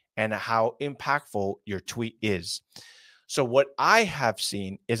shocking and how impactful your tweet is. So what I have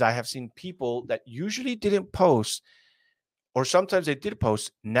seen is I have seen people that usually didn't post, or sometimes they did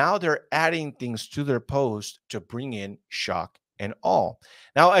post, now they're adding things to their post to bring in shock and awe.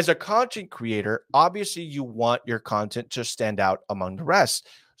 Now, as a content creator, obviously you want your content to stand out among the rest,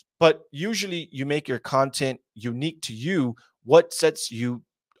 but usually you make your content unique to you. What sets you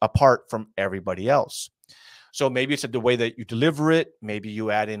apart from everybody else? So maybe it's the way that you deliver it. Maybe you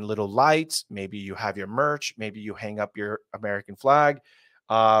add in little lights. Maybe you have your merch. Maybe you hang up your American flag.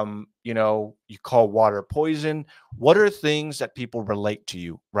 You call water poison. What are things that people relate to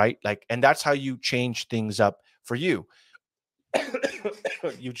you, right? Like, and that's how you change things up for you.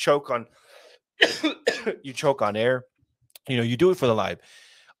 You choke on you choke on air. You do it for the live.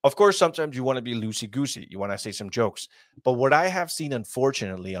 Of course, sometimes you want to be loosey goosey. You want to say some jokes. But what I have seen,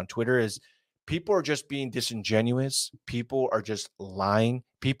 unfortunately, on Twitter is people are just being disingenuous. People are just lying.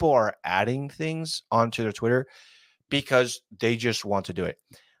 People are adding things onto their Twitter because they just want to do it.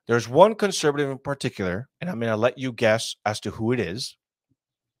 There's one conservative in particular, and I'm going to let you guess as to who it is,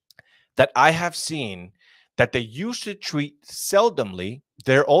 that I have seen that they used to tweet seldomly.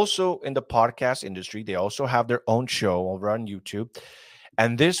 They're also in the podcast industry. They also have their own show over on YouTube.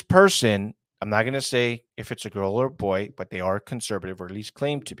 And this person, I'm not going to say if it's a girl or a boy, but they are conservative or at least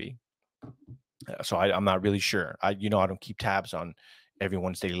claim to be. So I'm not really sure. I don't keep tabs on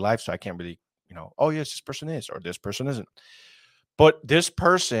everyone's daily life. So I can't really, oh, yes, this person is or this person isn't. But this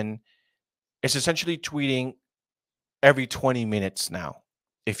person is essentially tweeting every 20 minutes now.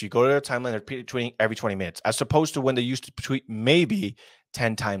 If you go to their timeline, they're tweeting every 20 minutes, as opposed to when they used to tweet maybe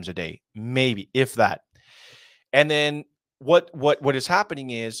 10 times a day, maybe, if that. And then what is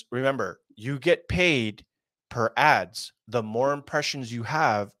happening is, remember, you get paid per ads. The more impressions you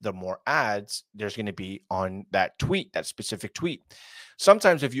have, the more ads there's going to be on that tweet, that specific tweet.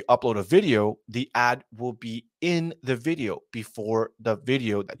 Sometimes if you upload a video, the ad will be in the video before the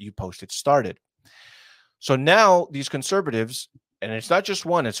video that you posted started. So now these conservatives, and it's not just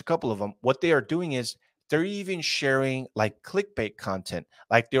one, it's a couple of them, what they are doing is they're even sharing like clickbait content.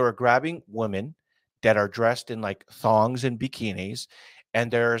 Like they were grabbing women that are dressed in like thongs and bikinis,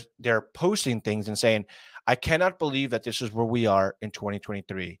 and they're posting things and saying, I cannot believe that this is where we are in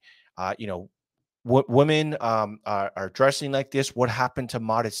 2023. Women are dressing like this. What happened to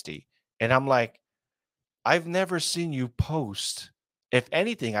modesty? And I'm like, I've never seen you post. If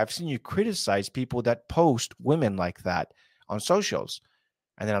anything, I've seen you criticize people that post women like that on socials.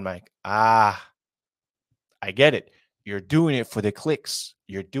 And then I'm like, I get it. You're doing it for the clicks.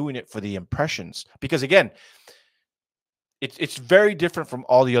 You're doing it for the impressions. Because again, it's very different from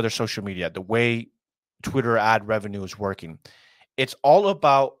all the other social media, the way Twitter ad revenue is working. It's all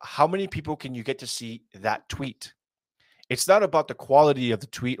about how many people can you get to see that tweet. It's not about the quality of the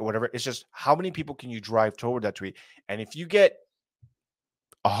tweet or whatever. It's just how many people can you drive toward that tweet. And if you get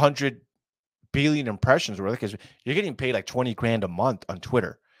 100 billion impressions or whatever, because you're getting paid like 20 grand a month on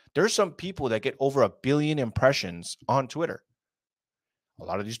Twitter. There's some people that get over 1 billion impressions on Twitter. A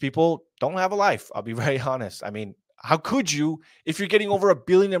lot of these people don't have a life. I'll be very honest. I mean, how could you if you're getting over 1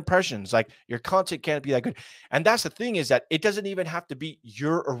 billion impressions? Like your content can't be that good. And that's the thing, is that it doesn't even have to be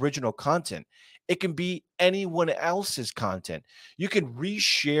your original content. It can be anyone else's content. You can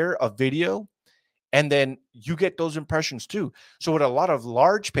reshare a video and then you get those impressions too. So what a lot of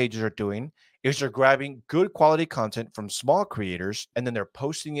large pages are doing is they're grabbing good quality content from small creators and then they're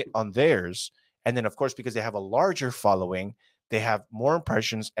posting it on theirs. And then of course, because they have a larger following, they have more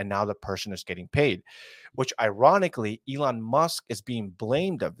impressions and now the person is getting paid, which ironically, Elon Musk is being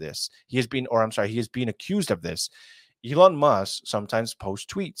blamed of this. He is being accused of this. Elon Musk sometimes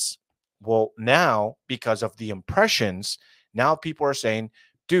posts tweets. Well, now because of the impressions, now people are saying,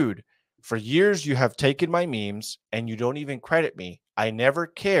 dude, for years, you have taken my memes and you don't even credit me. I never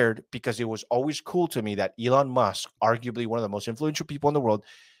cared because it was always cool to me that Elon Musk, arguably one of the most influential people in the world,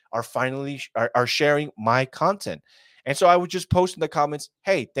 are sharing my content. And so I would just post in the comments,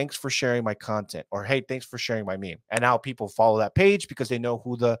 hey, thanks for sharing my content, or hey, thanks for sharing my meme. And now people follow that page because they know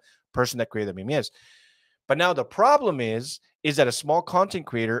who the person that created the meme is. But now the problem is that a small content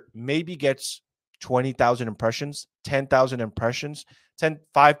creator maybe gets 20,000 impressions, 10,000 impressions,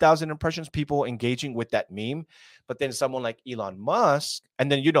 5,000 impressions, people engaging with that meme. But then someone like Elon Musk,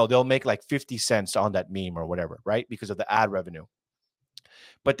 and then, they'll make like 50 cents on that meme or whatever, right? Because of the ad revenue.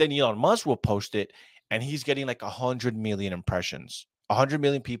 But then Elon Musk will post it and he's getting like 100 million impressions. 100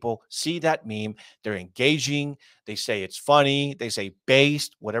 million people see that meme. They're engaging. They say it's funny. They say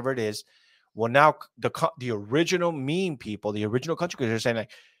based, whatever it is. Well, now the original meme people, the original content creators are saying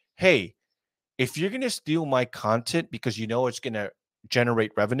like, hey, if you're going to steal my content because it's going to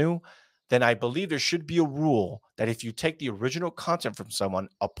generate revenue, then I believe there should be a rule that if you take the original content from someone,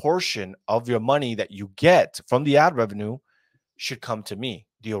 a portion of your money that you get from the ad revenue should come to me,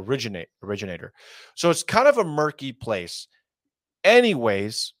 the originator. So it's kind of a murky place.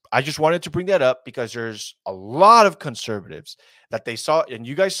 Anyways, I just wanted to bring that up because there's a lot of conservatives that they saw, and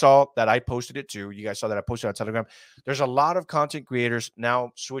you guys saw that I posted it too. You guys saw that I posted on Telegram. There's a lot of content creators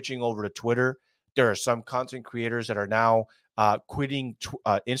now switching over to Twitter. There are some content creators that are now quitting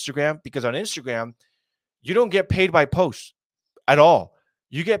Instagram, because on Instagram, you don't get paid by posts at all.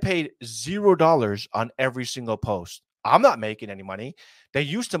 You get paid $0 on every single post. I'm not making any money. They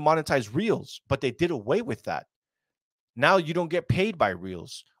used to monetize Reels, but they did away with that. Now you don't get paid by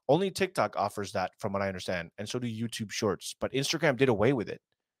Reels. Only TikTok offers that, from what I understand, and so do YouTube Shorts. But Instagram did away with it.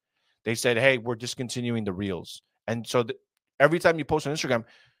 They said, "Hey, we're discontinuing the Reels," and so every time you post on Instagram,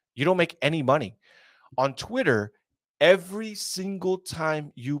 you don't make any money. On Twitter, every single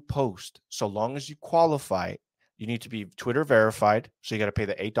time you post, so long as you qualify, you need to be Twitter verified. So you got to pay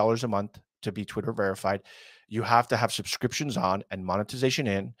the $8 a month to be Twitter verified. You have to have subscriptions on and monetization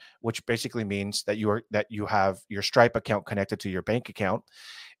in, which basically means that you have your Stripe account connected to your bank account,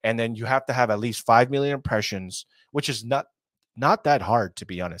 and then you have to have at least 5 million impressions, which is not that hard, to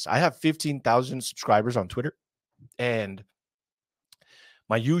be honest. I have 15,000 subscribers on Twitter, and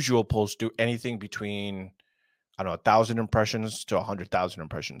my usual posts do anything between, I don't know, 1,000 impressions to 100,000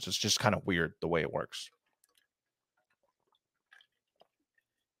 impressions. It's just kind of weird the way it works.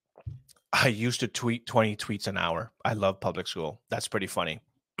 I used to tweet 20 tweets an hour. I love public school. That's pretty funny.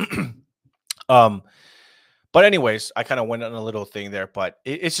 um, but anyways, I kind of went on a little thing there, but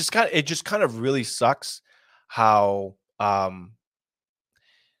it just kind of really sucks how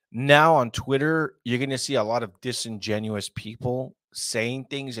now on Twitter you're going to see a lot of disingenuous people saying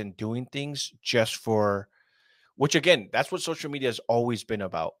things and doing things just for, which again, that's what social media has always been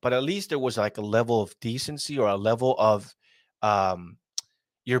about. But at least there was like a level of decency or a level of um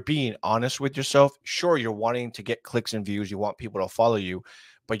you're being honest with yourself. Sure, you're wanting to get clicks and views, you want people to follow you,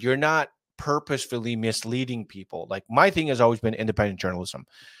 but you're not purposefully misleading people. Like my thing has always been independent journalism.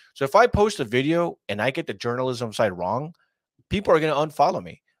 So if I post a video and I get the journalism side wrong, people are going to unfollow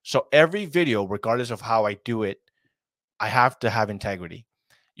me. So every video, regardless of how I do it, I have to have integrity.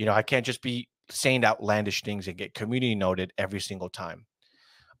 I can't just be saying outlandish things and get community noted every single time.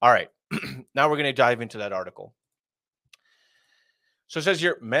 All right. Now we're going to dive into that article. So it says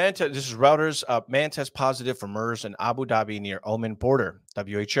here, this is Reuters, man test positive for MERS in Abu Dhabi near Oman border.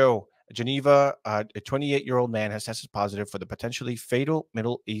 WHO, Geneva, a 28-year-old man has tested positive for the potentially fatal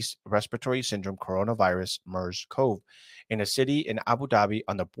Middle East respiratory syndrome coronavirus MERS-CoV in a city in Abu Dhabi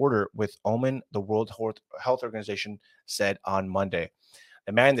on the border with Oman, the World Health Organization said on Monday.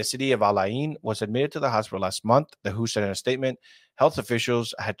 The man in the city of Al Ain was admitted to the hospital last month, the WHO said in a statement. Health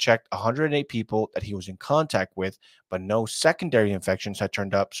officials had checked 108 people that he was in contact with, but no secondary infections had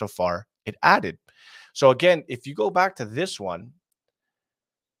turned up so far, it added. So again, if you go back to this one,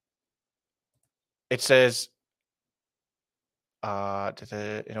 it says, in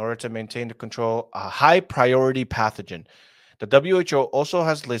order to maintain the control, a high priority pathogen. The WHO also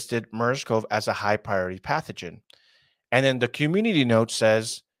has listed MERS-CoV as a high priority pathogen. And then the community note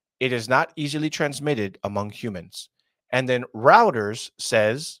says it is not easily transmitted among humans. And then Reuters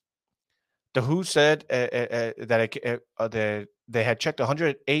says the WHO said that they had checked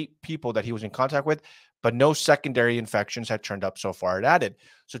 108 people that he was in contact with, but no secondary infections had turned up so far, it added.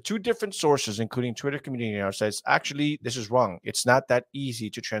 So two different sources, including Twitter community note, says actually this is wrong. It's not that easy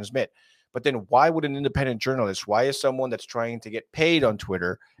to transmit. But then why would an independent journalist, why is someone that's trying to get paid on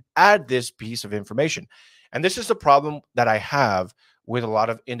Twitter add this piece of information? And this is the problem that I have with a lot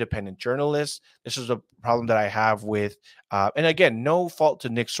of independent journalists. This is a problem that I have with, and again, no fault to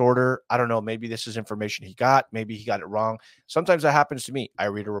Nick Sorter. I don't know. Maybe this is information he got. Maybe he got it wrong. Sometimes that happens to me. I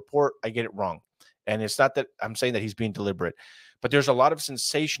read a report, I get it wrong. And it's not that I'm saying that he's being deliberate, but there's a lot of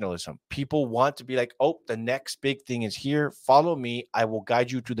sensationalism. People want to be like, oh, the next big thing is here. Follow me. I will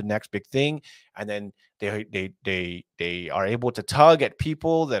guide you to the next big thing. And then they are able to tug at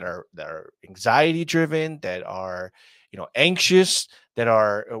people that are anxiety driven, that are anxious, that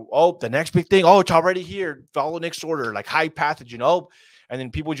are, oh, the next big thing, oh, it's already here. Follow Nick's Sorter, like high pathogen. Oh, and then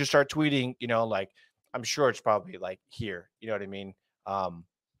people just start tweeting, like I'm sure it's probably like here. You know what I mean?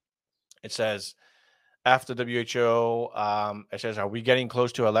 It says, after WHO, it says, are we getting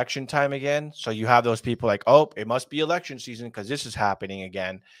close to election time again? So you have those people like, oh, it must be election season because this is happening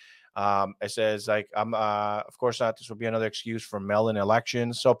again. It says like, of course not. This will be another excuse for mail-in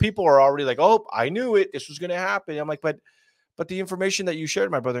elections. So people are already like, oh, I knew it. This was going to happen. I'm like, but the information that you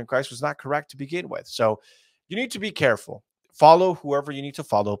shared, my brother in Christ, was not correct to begin with. So you need to be careful. Follow whoever you need to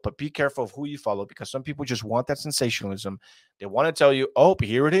follow, but be careful of who you follow because some people just want that sensationalism. They want to tell you, oh,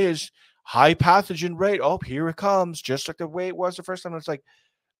 here it is. High pathogen rate. Oh, here it comes. Just like the way it was the first time. It's like,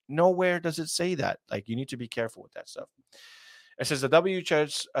 nowhere does it say that. Like, you need to be careful with that stuff. It says the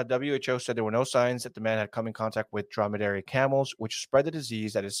WHO said there were no signs that the man had come in contact with dromedary camels, which spread the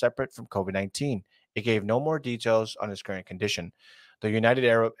disease that is separate from COVID-19. It gave no more details on his current condition. The United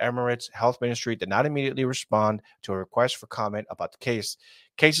Arab Emirates Health Ministry did not immediately respond to a request for comment about the case.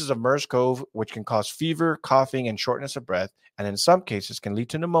 Cases of MERS-CoV, which can cause fever, coughing, and shortness of breath, and in some cases can lead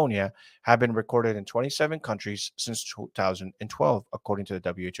to pneumonia, have been recorded in 27 countries since 2012, according to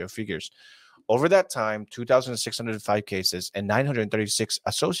the WHO figures. Over that time, 2,605 cases and 936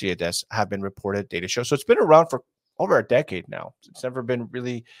 associated deaths have been reported, data shows. So it's been around for over a decade now. It's never been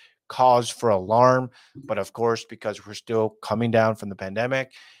really cause for alarm. But of course, because we're still coming down from the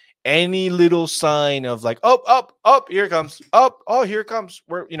pandemic, any little sign of like, here it comes, here it comes.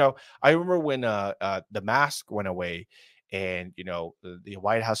 I remember when the mask went away and, the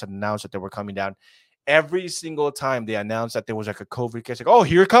White House had announced that they were coming down. Every single time they announced that there was like a COVID case, like, oh,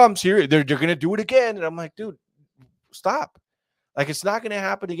 here it comes, they're going to do it again. And I'm like, dude, stop. Like, it's not going to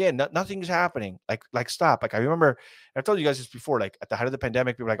happen again. Nothing's happening. Like, stop. Like, I remember, I've told you guys this before, like at the height of the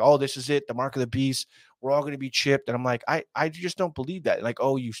pandemic, people were like, oh, this is it, the mark of the beast. We're all going to be chipped. And I'm like, I just don't believe that. Like,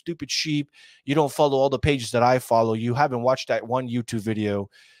 oh, you stupid sheep. You don't follow all the pages that I follow. You haven't watched that one YouTube video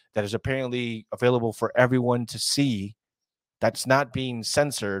that is apparently available for everyone to see that's not being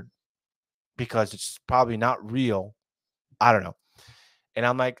censored because it's probably not real. I don't know. And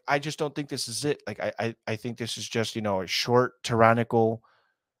I'm like, I just don't think this is it. Like, I think this is just, a short tyrannical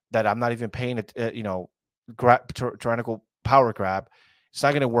that I'm not even paying it, tyrannical power grab. It's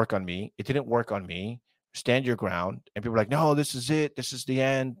not going to work on me. It didn't work on me. Stand your ground. And people are like, no, this is it. This is the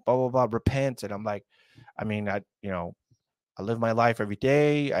end. Blah, blah, blah. Repent. And I'm like, I live my life every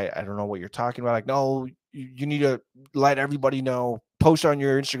day. I don't know what you're talking about. Like, no, you need to let everybody know. Post on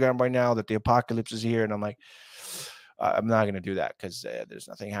your Instagram right now that the apocalypse is here. And I'm like, I'm not going to do that because there's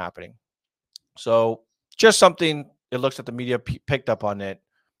nothing happening. So just something, it looks like the media picked up on it.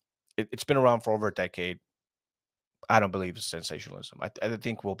 It's been around for over a decade. I don't believe it's sensationalism. I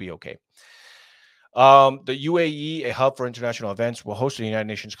think we'll be okay. The UAE, a hub for international events, will host the United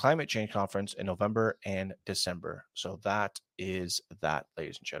Nations Climate Change Conference in November and December. So that is that,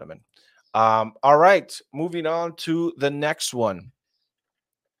 ladies and gentlemen. All right, moving on to the next one.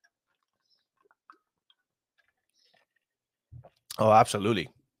 Oh, absolutely.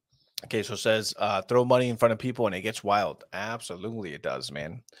 Okay, so it says throw money in front of people and it gets wild. Absolutely, it does,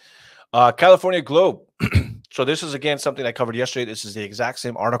 man. California Globe. So this is, again, something I covered yesterday. This is the exact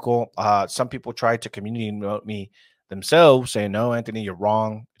same article. Some people tried to communicate me themselves saying, no, Anthony, you're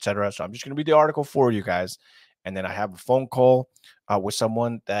wrong, etc. So I'm just going to read the article for you guys. And then I have a phone call with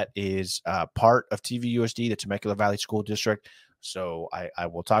someone that is part of TVUSD, the Temecula Valley School District. So I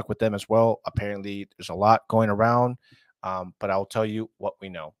will talk with them as well. Apparently, there's a lot going around, but I'll tell you what we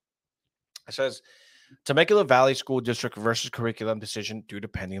know. It says, Temecula Valley School District versus curriculum decision due to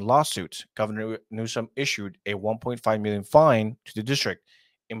pending lawsuits. Governor Newsom issued a $1.5 million fine to the district.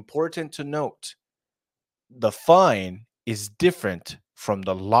 Important to note, the fine is different from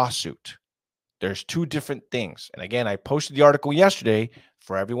the lawsuit. There's two different things. And again, I posted the article yesterday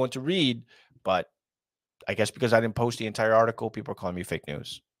for everyone to read, but I guess because I didn't post the entire article, people are calling me fake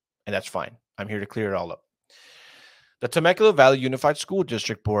news. And that's fine. I'm here to clear it all up. The Temecula Valley Unified School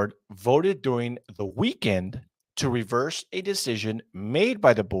District Board voted during the weekend to reverse a decision made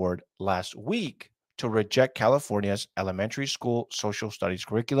by the board last week to reject California's elementary school social studies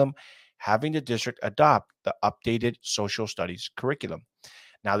curriculum, having the district adopt the updated social studies curriculum.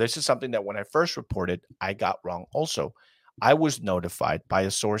 Now, this is something that when I first reported, I got wrong also. I was notified by a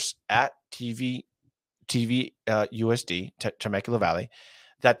source at USD, Temecula Valley,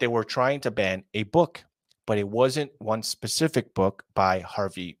 that they were trying to ban a book. But it wasn't one specific book by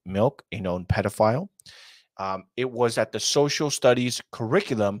Harvey Milk, a known pedophile. It was that the social studies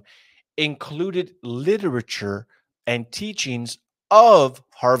curriculum included literature and teachings of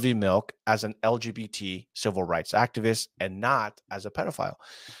Harvey Milk as an LGBT civil rights activist and not as a pedophile.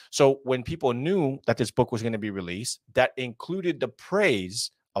 So when people knew that this book was going to be released, that included the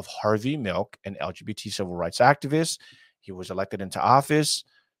praise of Harvey Milk, an LGBT civil rights activist. He was elected into office.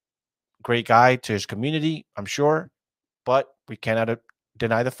 Great guy to his community, I'm sure, but we cannot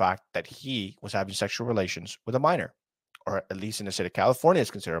deny the fact that he was having sexual relations with a minor, or at least in the state of California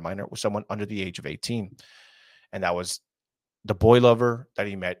is considered a minor, with someone under the age of 18. And that was the boy lover that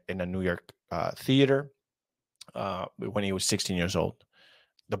he met in a New York theater when he was 16 years old.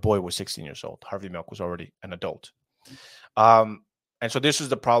 The boy was 16 years old. Harvey Milk was already an adult. And so this is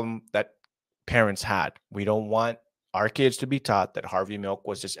the problem that parents had. We don't want our kids to be taught that Harvey Milk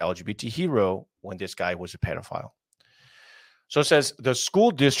was this LGBT hero when this guy was a pedophile. So it says the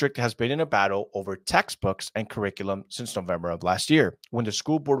school district has been in a battle over textbooks and curriculum since November of last year, when the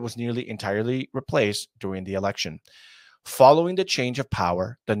school board was nearly entirely replaced during the election. Following the change of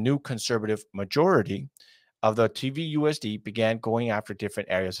power, the new conservative majority of the TVUSD began going after different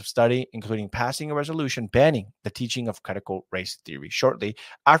areas of study, including passing a resolution banning the teaching of critical race theory shortly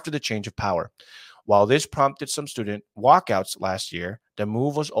after the change of power. While this prompted some student walkouts last year, the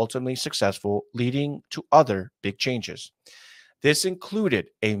move was ultimately successful, leading to other big changes. This included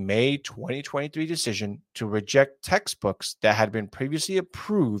a May 2023 decision to reject textbooks that had been previously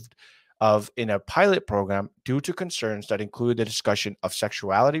approved of in a pilot program due to concerns that included the discussion of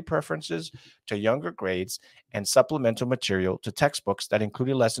sexuality preferences to younger grades and supplemental material to textbooks that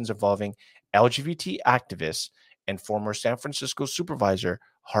included lessons involving LGBT activists and former San Francisco supervisor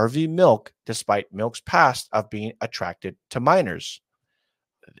Harvey Milk, despite Milk's past of being attracted to minors.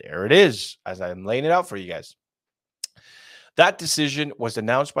 There it is, as I'm laying it out for you guys. That decision was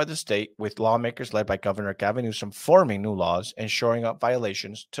announced by the state, with lawmakers led by Governor Gavin Newsom forming new laws and shoring up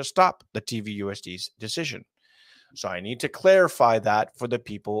violations to stop the TVUSD's decision. So I need to clarify that for the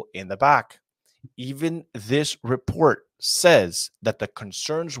people in the back. Even this report says that the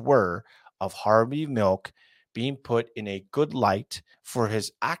concerns were of Harvey Milk being put in a good light for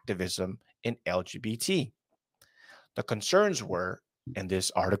his activism in LGBT. The concerns were, and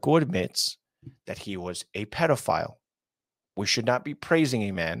this article admits, that he was a pedophile. We should not be praising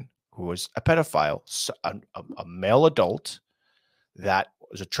a man who was a pedophile, a male adult that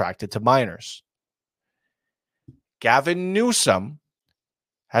was attracted to minors. Gavin Newsom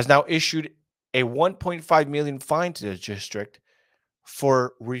has now issued a $1.5 million fine to the district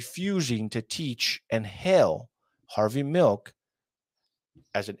for refusing to teach and hail Harvey Milk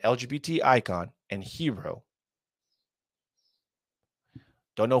as an LGBT icon and hero.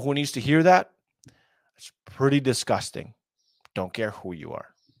 Don't know who needs to hear that? It's pretty disgusting. Don't care who you are.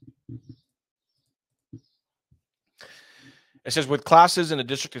 It says, with classes in the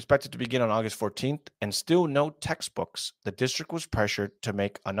district expected to begin on August 14th and still no textbooks, the district was pressured to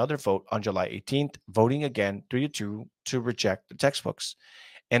make another vote on July 18th, voting again 3-2 to reject the textbooks.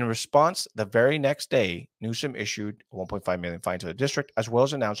 In response, the very next day, Newsom issued a $1.5 million fine to the district, as well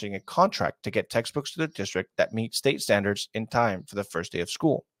as announcing a contract to get textbooks to the district that meet state standards in time for the first day of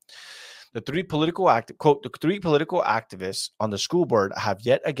school. The three political activists on the school board have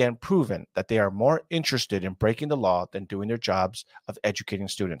yet again proven that they are more interested in breaking the law than doing their jobs of educating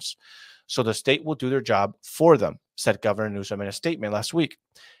students. So the state will do their job for them, said Governor Newsom in a statement last week.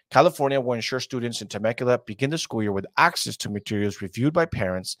 California will ensure students in Temecula begin the school year with access to materials reviewed by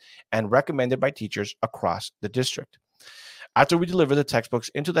parents and recommended by teachers across the district. After we deliver the textbooks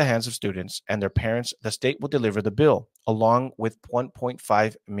into the hands of students and their parents, the state will deliver the bill, along with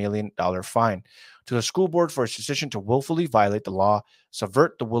 $1.5 million fine, to the school board for its decision to willfully violate the law,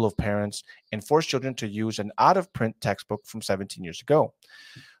 subvert the will of parents, and force children to use an out-of-print textbook from 17 years ago.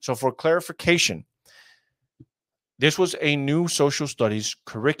 So for clarification, this was a new social studies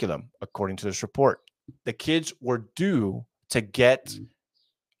curriculum, according to this report. The kids were due to get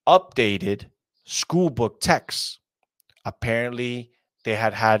updated school book texts. Apparently, they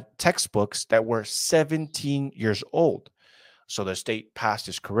had textbooks that were 17 years old. So the state passed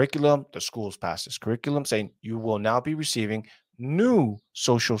this curriculum, the schools passed this curriculum saying you will now be receiving new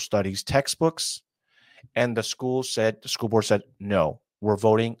social studies textbooks. And the school board said, no, we're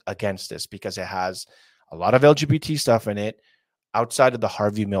voting against this because it has a lot of LGBT stuff in it outside of the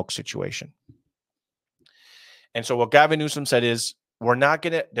Harvey Milk situation. And so what Gavin Newsom said is,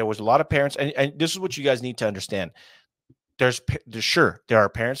 there was a lot of parents, and this is what you guys need to understand. There are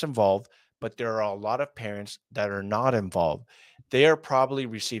parents involved, but there are a lot of parents that are not involved. They are probably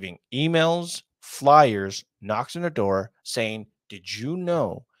receiving emails, flyers, knocks on the door saying, did you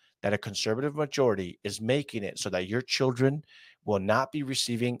know that a conservative majority is making it so that your children will not be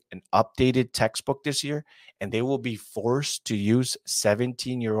receiving an updated textbook this year, and they will be forced to use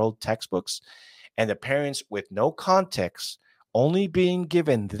 17-year-old textbooks? And the parents with no context, only being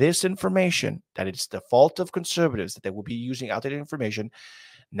given this information, that it's the fault of conservatives that they will be using outdated information.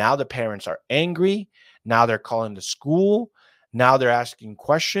 Now the parents are angry. Now they're calling the school. Now they're asking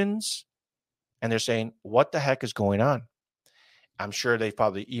questions. And they're saying, what the heck is going on? I'm sure they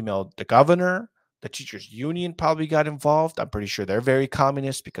probably emailed the governor. The teachers union probably got involved. I'm pretty sure they're very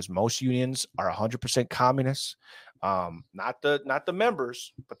communist because most unions are 100% communist. Not the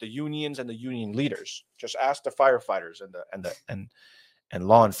members, but the unions and the union leaders. Just ask the firefighters and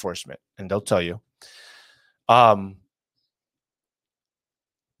law enforcement, and they'll tell you. A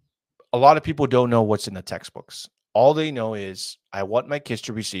lot of people don't know what's in the textbooks. All they know is, I want my kids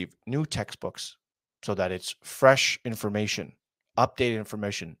to receive new textbooks so that it's fresh information, updated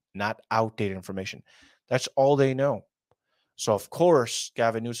information, not outdated information. That's all they know. So, of course,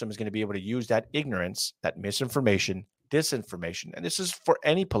 Gavin Newsom is going to be able to use that ignorance, that misinformation, disinformation, and this is for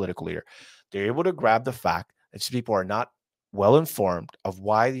any political leader, they're able to grab the fact that these people are not well informed of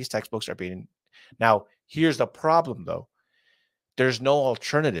why these textbooks are being. Now, here's the problem, though. There's no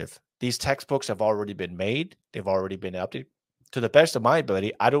alternative. These textbooks have already been made. They've already been updated. To the best of my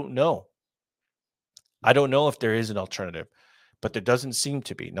ability, I don't know. I don't know if there is an alternative, but there doesn't seem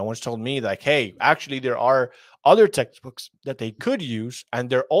to be. No one's told me like, hey, actually, there are other textbooks that they could use, and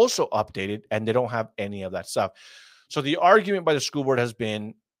they're also updated, and they don't have any of that stuff. So the argument by the school board has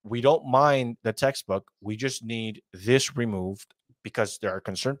been, we don't mind the textbook. We just need this removed because there are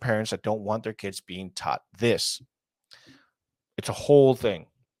concerned parents that don't want their kids being taught this. It's a whole thing.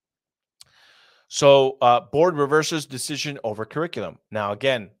 So board reverses decision over curriculum. Now,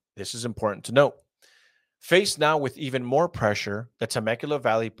 again, this is important to note. Faced now with even more pressure, the Temecula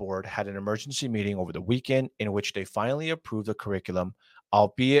Valley Board had an emergency meeting over the weekend in which they finally approved the curriculum,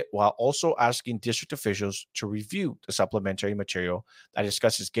 albeit while also asking district officials to review the supplementary material that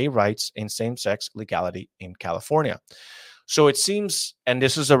discusses gay rights and same-sex legality in California. So it seems, and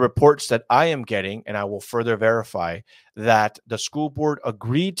this is the reports that I am getting, and I will further verify, that the school board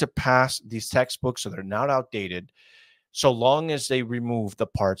agreed to pass these textbooks so they're not outdated, so long as they remove the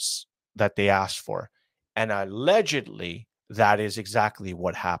parts that they asked for. And allegedly, that is exactly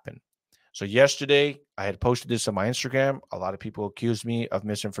what happened. So yesterday, I had posted this on my Instagram. A lot of people accused me of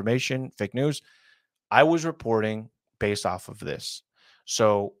misinformation, fake news. I was reporting based off of this.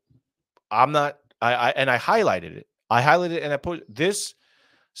 So I'm not, I highlighted it. I highlighted it and I put this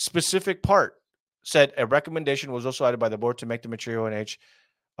specific part said a recommendation was also added by the board to make the material NH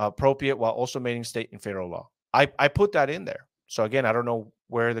appropriate while also maintaining state and federal law. I put that in there. So again, I don't know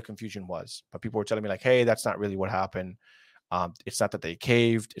where the confusion was, but people were telling me like, hey, that's not really what happened. It's not that they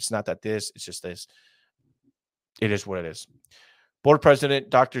caved. It's not that this. It's just this. It is what it is. Board President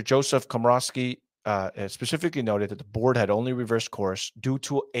Dr. Joseph Komrosky specifically noted that the board had only reversed course due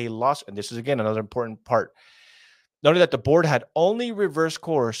to a loss. And this is, again, another important part. Noted that the board had only reversed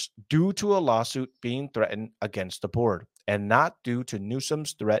course due to a lawsuit being threatened against the board and not due to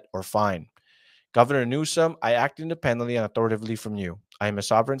Newsom's threat or fine. Governor Newsom, I act independently and authoritatively from you. I am a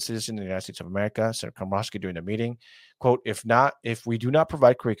sovereign citizen of the United States of America, Senator Komrosky during the meeting. Quote, if we do not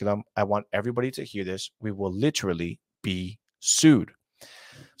provide curriculum, I want everybody to hear this. We will literally be sued.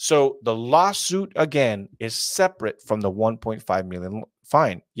 So the lawsuit, again, is separate from the 1.5 million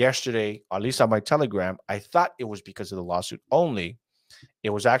fine. Yesterday, at least on my Telegram, I thought it was because of the lawsuit only. It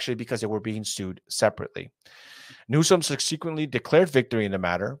was actually because they were being sued separately. Newsom subsequently declared victory in the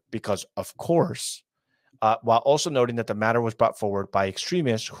matter because, of course, while also noting that the matter was brought forward by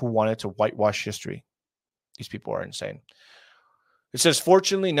extremists who wanted to whitewash history. These people are insane. It says,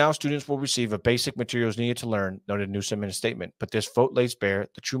 fortunately, now students will receive the basic materials needed to learn, noted Newsom in a statement. But this vote lays bare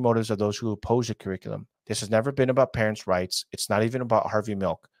the true motives of those who oppose the curriculum. This has never been about parents' rights. It's not even about Harvey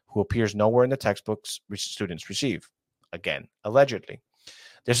Milk, who appears nowhere in the textbooks students receive. Again, allegedly.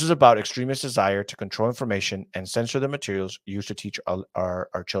 This is about extremist desire to control information and censor the materials used to teach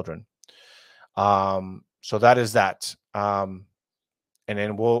our children. So that is that. And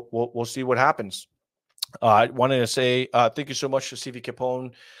then we'll see what happens. I wanted to say thank you so much to CV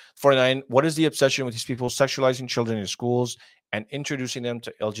Capone 49. What is the obsession with these people sexualizing children in schools and introducing them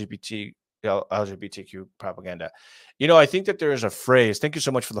to LGBTQ propaganda? You know, I think that there is a phrase. Thank you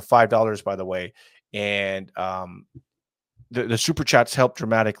so much for the $5, by the way. And the super chats help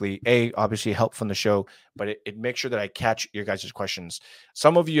dramatically. Obviously help from the show, but it makes sure that I catch your guys' questions.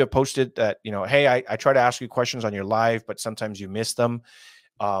 Some of you have posted that, hey, I try to ask you questions on your live, but sometimes you miss them.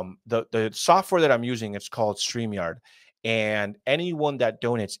 The software that I'm using, it's called StreamYard. And anyone that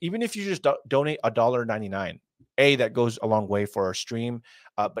donates, even if you just donate $1.99, that goes a long way for our stream.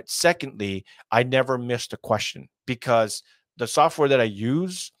 But secondly, I never missed a question because the software that I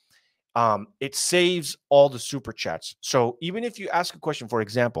use, it saves all the super chats. So even if you ask a question, for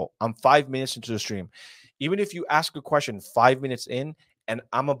example, I'm 5 minutes into the stream, even if you ask a question 5 minutes in and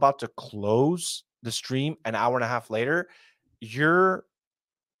I'm about to close the stream an hour and a half later, your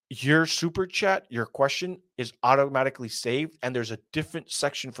super chat, your question is automatically saved, and there's a different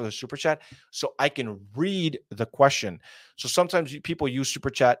section for the super chat, so I can read the question. So sometimes people use super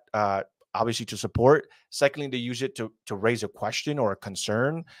chat, obviously to support. Secondly, they use it to raise a question or a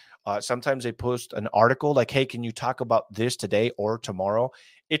concern. Sometimes they post an article like, hey, can you talk about this today or tomorrow?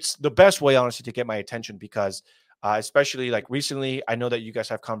 It's the best way, honestly, to get my attention because especially like recently, I know that you guys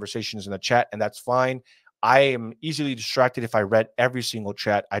have conversations in the chat, and that's fine. I am easily distracted if I read every single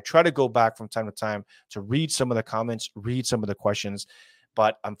chat. I try to go back from time to time to read some of the comments, read some of the questions,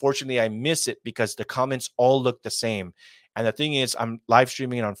 but unfortunately I miss it because the comments all look the same. And the thing is, I'm live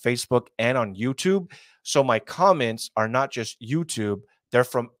streaming it on Facebook and on YouTube. So my comments are not just YouTube, they're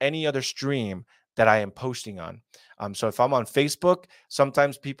from any other stream that I am posting on. So if I'm on Facebook,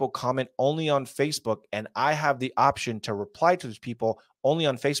 sometimes people comment only on Facebook, and I have the option to reply to those people only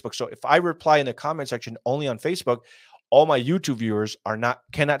on Facebook. So if I reply in the comment section only on Facebook, all my YouTube viewers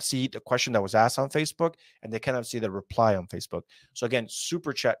cannot see the question that was asked on Facebook, and they cannot see the reply on Facebook. So again,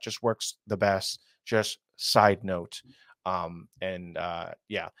 super chat just works the best. Just side note.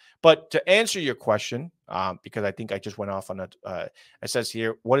 Yeah. But to answer your question, because I think I just went off on it, it says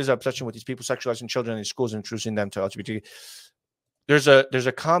here, what is the obsession with these people sexualizing children in schools and introducing them to LGBT? There's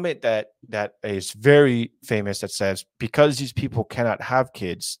a comment that is very famous that says, because these people cannot have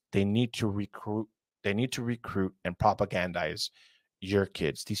kids, they need to recruit and propagandize your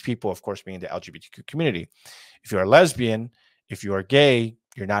kids. These people, of course, being the LGBTQ community. If you're a lesbian, if you are gay,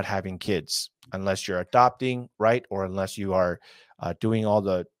 you're not having kids unless you're adopting, right? Or unless you are doing all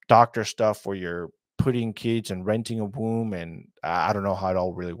the doctor stuff where you're putting kids and renting a womb. And I don't know how it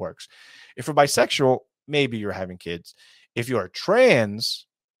all really works. If you're bisexual, maybe you're having kids. If you are trans,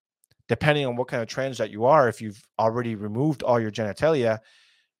 depending on what kind of trans that you are, if you've already removed all your genitalia,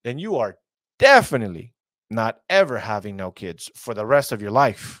 then you are definitely not ever having no kids for the rest of your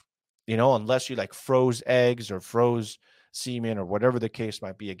life, unless you like froze eggs or froze semen or whatever the case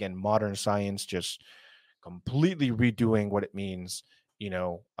might be. Again, modern science just completely redoing what it means,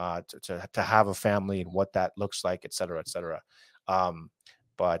 to have a family and what that looks like, et cetera, et cetera.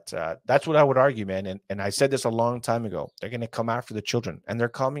 But that's what I would argue, man. And I said this a long time ago. They're going to come after the children, and they're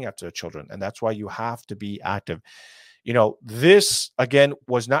coming after the children. And that's why you have to be active. This, again,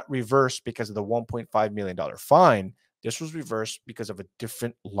 was not reversed because of the $1.5 million fine. This was reversed because of a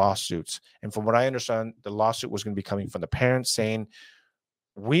different lawsuits. And from what I understand, the lawsuit was going to be coming from the parents saying,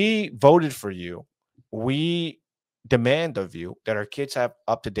 we voted for you. We demand of you that our kids have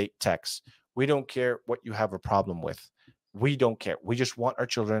up-to-date texts. We don't care what you have a problem with. We don't care. We just want our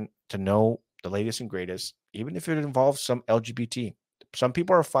children to know the latest and greatest, even if it involves some LGBT. Some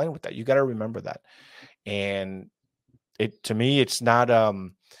people are fine with that. You got to remember that. And to me, it's not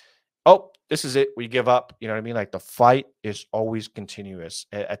this is it, we give up. You know what I mean? Like, the fight is always continuous.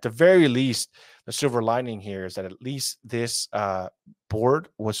 At the very least, the silver lining here is that at least this board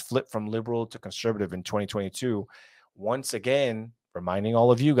was flipped from liberal to conservative in 2022. Once again, reminding all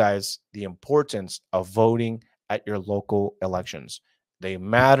of you guys the importance of voting at your local elections. They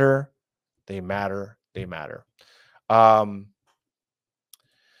matter. They matter. They matter. All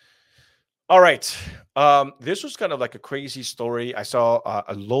right. This was kind of like a crazy story. I saw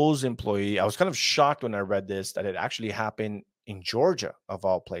a Lowe's employee. I was kind of shocked when I read this, that it actually happened in Georgia, of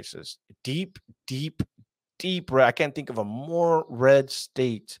all places. Deep, deep, deep red. I can't think of a more red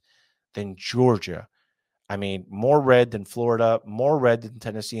state than Georgia. I mean, more red than Florida, more red than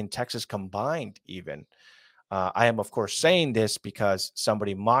Tennessee and Texas combined, even. I am, of course, saying this because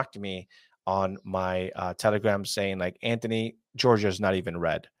somebody mocked me on my Telegram saying, like, Anthony, Georgia is not even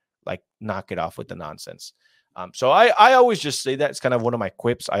red. Like, knock it off with the nonsense. So I always just say that. It's kind of one of my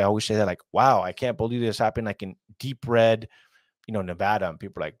quips. I always say that, like, wow, I can't believe this happened, like, in deep red, Nevada. And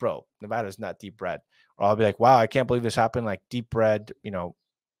people are like, bro, Nevada is not deep red. Or I'll be like, wow, I can't believe this happened, like, deep red, I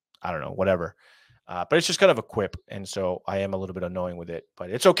don't know, whatever. But it's just kind of a quip. And so I am a little bit annoying with it, but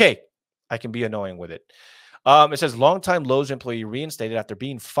it's okay. I can be annoying with it. It says longtime Lowe's employee reinstated after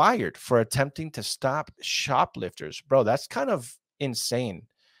being fired for attempting to stop shoplifters. Bro, that's kind of insane.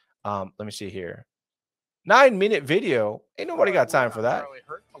 Let me see here. 9-minute video. Ain't nobody got time for that.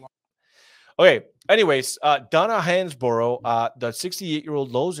 Okay. Anyways, Donna Hansborough, the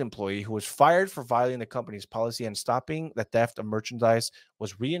 68-year-old Lowe's employee who was fired for violating the company's policy and stopping the theft of merchandise,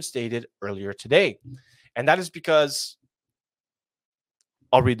 was reinstated earlier today. And that is because,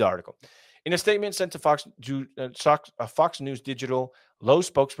 I'll read the article. In a statement sent to Fox News Digital, Lowe's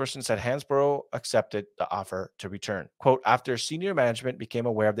spokesperson said Hansborough accepted the offer to return. Quote, after senior management became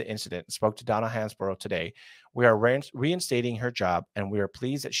aware of the incident and spoke to Donna Hansborough today, we are reinstating her job, and we are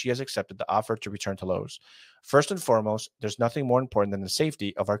pleased that she has accepted the offer to return to Lowe's. First and foremost, there's nothing more important than the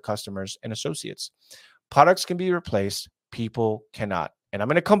safety of our customers and associates. Products can be replaced, people cannot. And I'm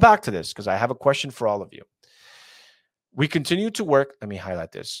going to come back to this because I have a question for all of you. We continue to work. Let me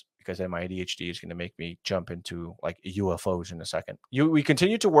highlight this, because then my ADHD is going to make me jump into like UFOs in a second. We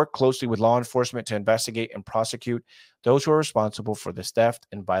continue to work closely with law enforcement to investigate and prosecute those who are responsible for this theft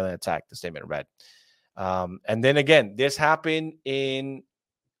and violent attack, the statement read. And then again, this happened in,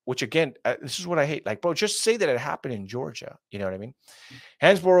 which again, this is what I hate. Like, bro, just say that it happened in Georgia. You know what I mean?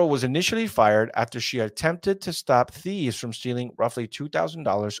 Hansborough was initially fired after she attempted to stop thieves from stealing roughly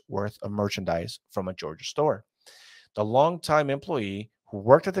 $2,000 worth of merchandise from a Georgia store. The longtime employee, who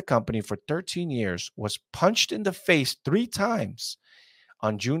worked at the company for 13 years, was punched in the face 3 times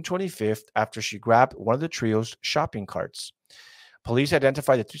on June 25th after she grabbed one of the trio's shopping carts. Police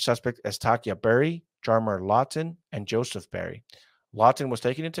identified the 2 suspects as Takia Berry, Jarmer Lawton, and Joseph Berry. Lawton was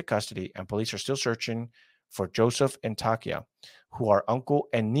taken into custody, and police are still searching for Joseph and Takia, who are uncle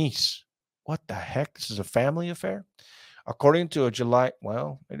and niece. What the heck? This is a family affair? According to a July,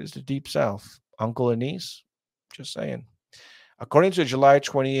 well, it is the Deep South. Uncle and niece? Just saying. According to a July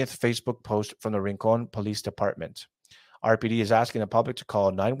 20th Facebook post from the Rincon Police Department, RPD is asking the public to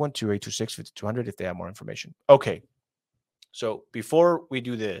call 912-826-5200 if they have more information. Okay, so before we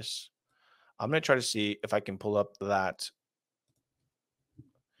do this, I'm going to try to see if I can pull up that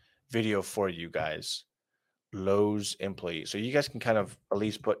video for you guys. Lowe's employee. So you guys can kind of at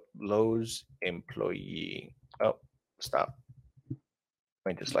least put Lowe's employee. Oh, stop.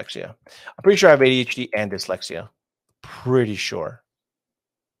 My dyslexia. I'm pretty sure I have ADHD and dyslexia. Pretty sure.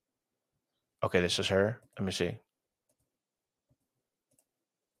 Okay, this is her. Let me see.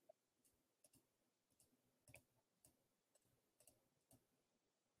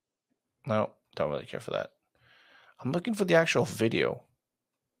 No, don't really care for that. I'm looking for the actual video.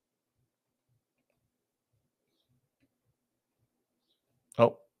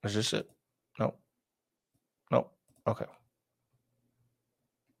 Oh, is this it? No. No. Okay.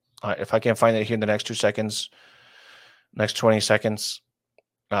 All right. If I can't find it here in the next 2 seconds, next 20 seconds,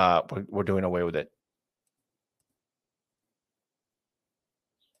 we're doing away with it.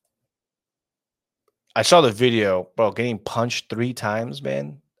 I saw the video, bro. Getting punched 3 times,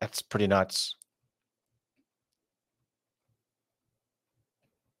 man. That's pretty nuts.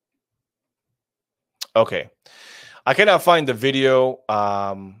 Okay. I cannot find the video,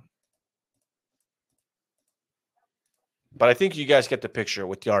 but I think you guys get the picture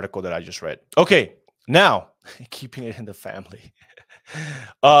with the article that I just read. Okay. Now, keeping it in the family.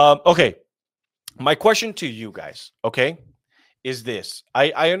 Okay. My question to you guys, okay, is this.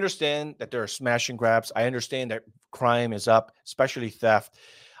 I understand that there are smash and grabs. I understand that crime is up, especially theft.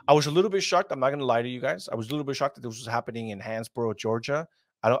 I was a little bit shocked. I'm not going to lie to you guys. I was a little bit shocked that this was happening in Hansborough, Georgia.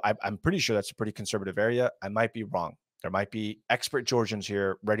 I'm pretty sure that's a pretty conservative area. I might be wrong. There might be expert Georgians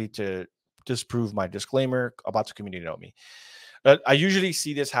here ready to disprove my disclaimer about the community know me. I usually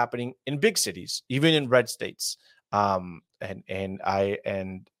see this happening in big cities, even in red states. And I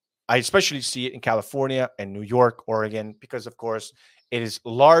especially see it in California and New York, Oregon, because of course it is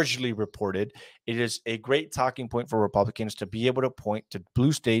largely reported. It is a great talking point for Republicans to be able to point to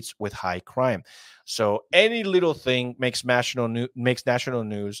blue states with high crime. So any little thing makes national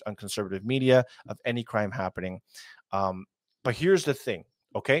news on conservative media of any crime happening. But here's the thing,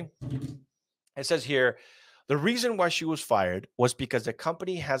 okay? It says here, the reason why she was fired was because the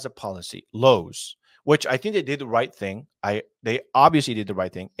company has a policy, Lowe's, which I think they did the right thing. They obviously did the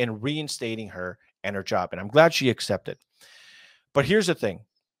right thing in reinstating her and her job, and I'm glad she accepted. But here's the thing.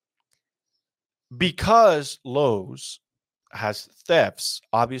 Because Lowe's has thefts,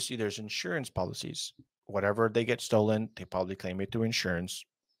 obviously there's insurance policies. Whatever they get stolen, they probably claim it through insurance.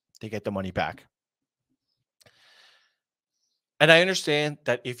 They get the money back. And I understand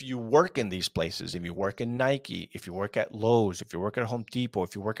that if you work in these places, if you work in Nike, if you work at Lowe's, if you work at Home Depot,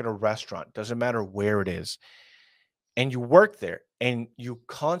 if you work at a restaurant, doesn't matter where it is, and you work there and you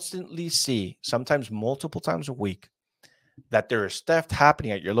constantly see, sometimes multiple times a week, that there is theft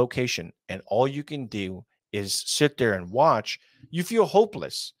happening at your location, and all you can do is sit there and watch, you feel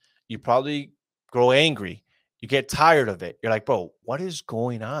hopeless. You probably grow angry. You get tired of it. You're like, bro, what is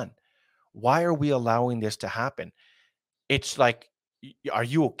going on? Why are we allowing this to happen? It's like, are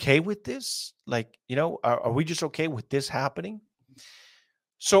you okay with this? Like, are we just okay with this happening?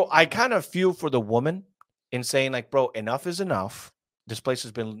 So I kind of feel for the woman in saying, like, bro, enough is enough. This place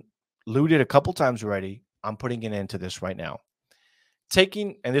has been looted a couple times already. I'm putting an end to this right now.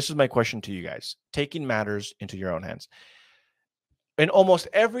 And this is my question to you guys, taking matters into your own hands. In almost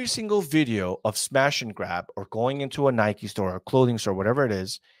every single video of smash and grab or going into a Nike store or clothing store, whatever it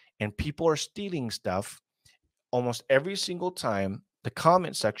is, and people are stealing stuff, almost every single time, the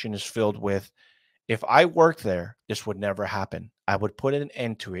comment section is filled with, if I worked there, this would never happen. I would put an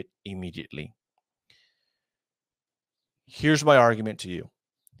end to it immediately. Here's my argument to you.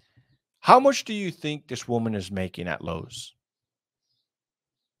 How much do you think this woman is making at Lowe's?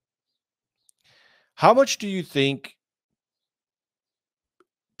 How much do you think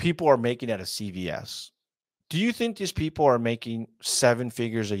people are making at a CVS? Do you think these people are making 7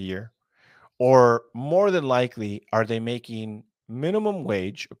 figures a year? Or more than likely, are they making minimum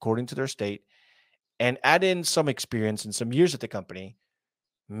wage according to their state and add in some experience and some years at the company,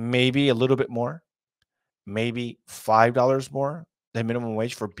 maybe a little bit more, maybe $5 more, the minimum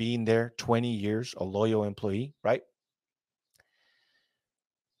wage for being there 20 years, a loyal employee, right?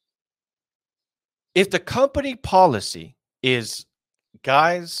 If the company policy is,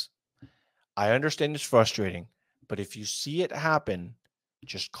 guys, I understand it's frustrating, but if you see it happen,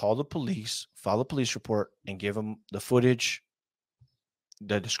 just call the police, file a police report, and give them the footage,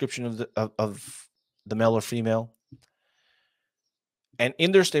 the description of the male or female. And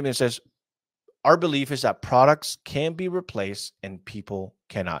in their statement, it says, our belief is that products can be replaced and people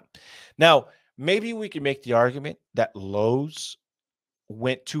cannot. Now, maybe we can make the argument that Lowe's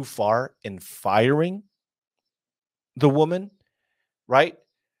went too far in firing the woman, right?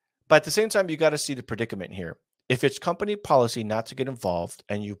 But at the same time, you got to see the predicament here. If it's company policy not to get involved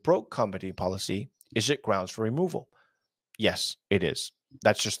and you broke company policy, is it grounds for removal? Yes, it is.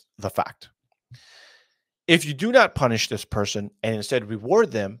 That's just the fact. If you do not punish this person and instead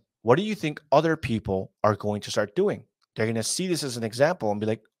reward them, what do you think other people are going to start doing? They're going to see this as an example and be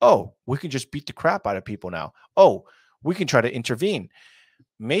like, oh, we can just beat the crap out of people now. Oh, we can try to intervene.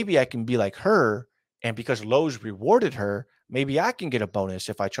 Maybe I can be like her. And because Lowe's rewarded her, maybe I can get a bonus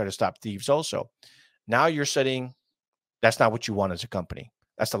if I try to stop thieves also. Now you're setting, that's not what you want as a company.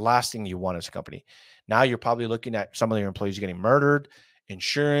 That's the last thing you want as a company. Now you're probably looking at some of your employees getting murdered,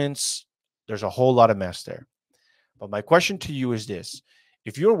 insurance. There's a whole lot of mess there. But my question to you is this.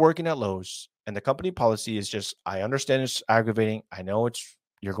 If you're working at Lowe's and the company policy is just, I understand it's aggravating. I know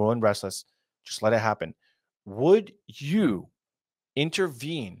you're going restless. Just let it happen. Would you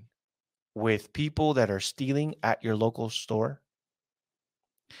intervene with people that are stealing at your local store?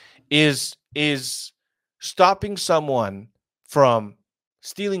 Is stopping someone from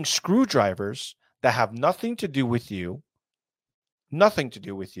stealing screwdrivers that have nothing to do with you,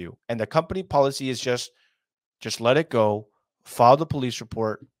 and the company policy is just let it go, file the police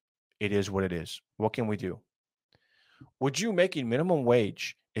report. It is what it is. What can we do? Would you, making minimum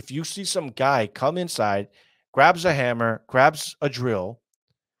wage, if you see some guy come inside, grabs a hammer, grabs a drill,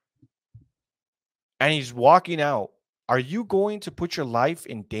 and he's walking out, are you going to put your life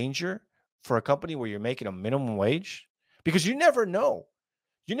in danger for a company where you're making a minimum wage? Because you never know.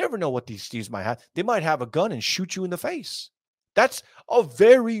 You never know what these thieves might have. They might have a gun and shoot you in the face. That's a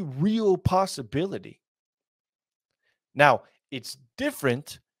very real possibility. Now, it's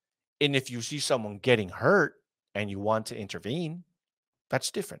different in if you see someone getting hurt and you want to intervene.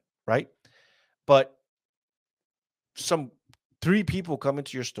 That's different, right? But some three people come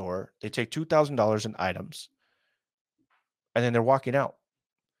into your store, they take $2,000 in items, and then they're walking out.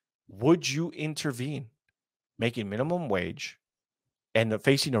 Would you intervene, making minimum wage and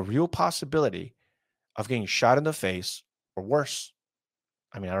facing a real possibility of getting shot in the face or worse?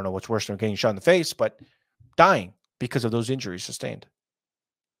 I mean, I don't know what's worse than getting shot in the face, but dying because of those injuries sustained.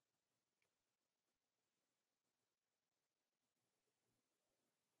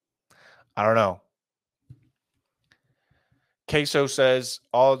 I don't know. Queso says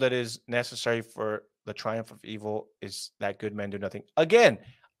all that is necessary for the triumph of evil is that good men do nothing. Again,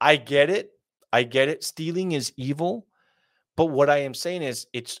 I get it. I get it. Stealing is evil. But what I am saying is,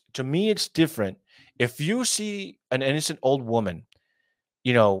 to me, it's different. If you see an innocent old woman,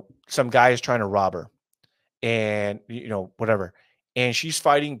 some guy is trying to rob her and, whatever, and she's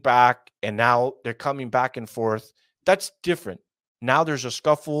fighting back and now they're coming back and forth, that's different. Now there's a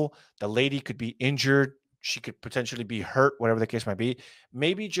scuffle. The lady could be injured. She could potentially be hurt, whatever the case might be.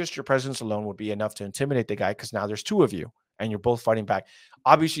 Maybe just your presence alone would be enough to intimidate the guy because now there's two of you and you're both fighting back.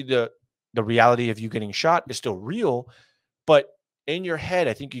 Obviously, the reality of you getting shot is still real, but in your head,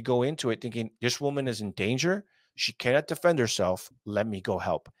 I think you go into it thinking, this woman is in danger. She cannot defend herself. Let me go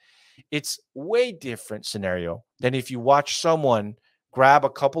help. It's way different scenario than if you watch someone grab a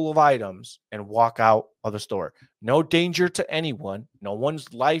couple of items and walk out of the store. No danger to anyone. No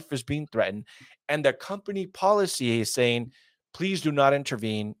one's life is being threatened. And the company policy is saying, please do not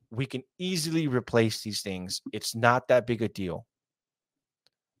intervene. We can easily replace these things. It's not that big a deal.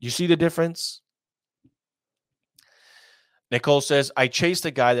 You see the difference? Nicole says, I chased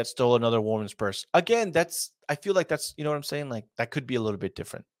a guy that stole another woman's purse. Again, I feel like that's, you know what I'm saying? Like that could be a little bit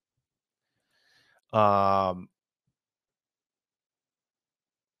different.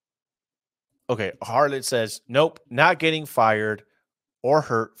 Okay. Harlot says, nope, not getting fired or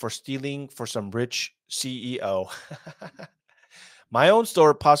hurt for stealing for some rich CEO. My own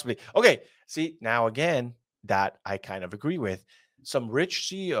store, possibly. Okay. See, now again, that I kind of agree with. Some rich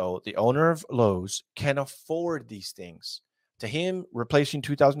CEO, the owner of Lowe's, can afford these things. To him, replacing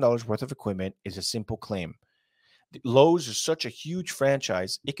 $2,000 worth of equipment is a simple claim. Lowe's is such a huge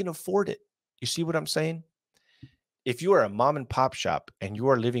franchise, it can afford it. You see what I'm saying? If you are a mom and pop shop and you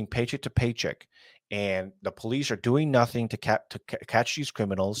are living paycheck to paycheck and the police are doing nothing to catch these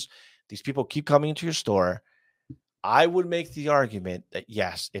criminals. These people keep coming into your store. I would make the argument that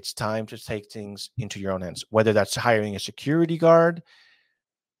yes, it's time to take things into your own hands, whether that's hiring a security guard,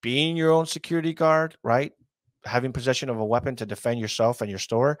 being your own security guard, right? Having possession of a weapon to defend yourself and your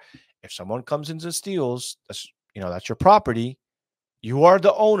store. If someone comes in and steals, that's your property. You are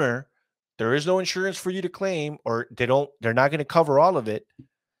the owner. There is no insurance for you to claim, or they're not going to cover all of it.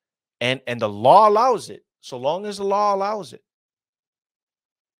 And the law allows it, so long as the law allows it,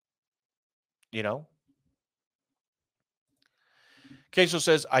 you know. Queso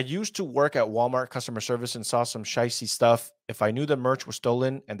says, I used to work at Walmart customer service and saw some shicey stuff. If I knew the merch was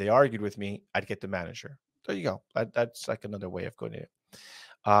stolen and they argued with me, I'd get the manager. There you go. That's like another way of going it.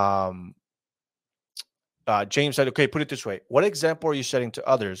 James said, okay, put it this way. What example are you setting to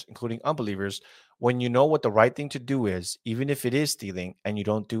others, including unbelievers, when you know what the right thing to do is, even if it is stealing, and you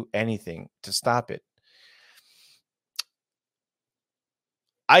don't do anything to stop it?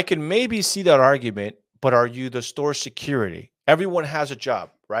 I can maybe see that argument, but are you the store security? Everyone has a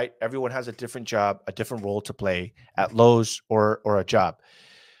job, right? Everyone has a different job, a different role to play at Lowe's or a job.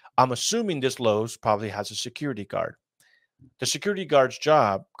 I'm assuming this Lowe's probably has a security guard. The security guard's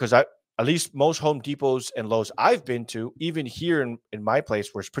job, because at least most Home Depots and Lowe's I've been to, even here in my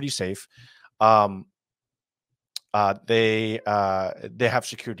place where it's pretty safe, um, they have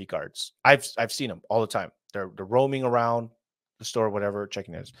security guards. I've seen them all the time. They're roaming around the store, whatever,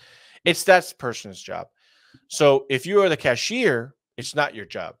 checking this. It's that person's job. So if you are the cashier, it's not your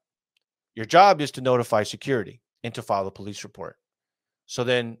job. Your job is to notify security and to file a police report. So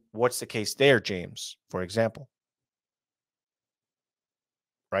then what's the case there, James, for example?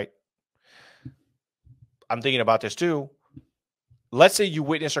 Right? I'm thinking about this too. Let's say you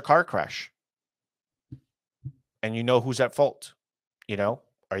witness a car crash and you know who's at fault.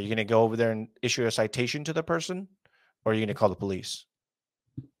 Are you going to go over there and issue a citation to the person, or are you going to call the police?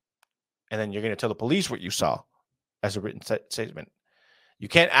 And then you're going to tell the police what you saw as a written statement. You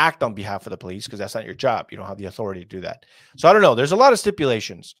can't act on behalf of the police because that's not your job. You don't have the authority to do that. So I don't know. There's a lot of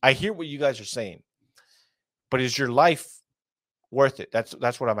stipulations. I hear what you guys are saying, but is your life worth it?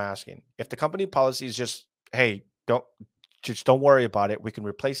 That's what I'm asking. If the company policy is just, hey, don't worry about it, we can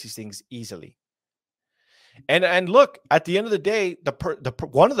replace these things easily. And look, at the end of the day,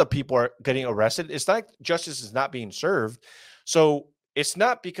 one of the people are getting arrested. It's not like justice is not being served. So it's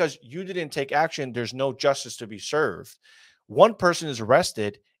not because you didn't take action, there's no justice to be served. One person is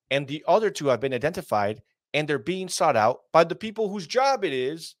arrested and the other two have been identified, and they're being sought out by the people whose job it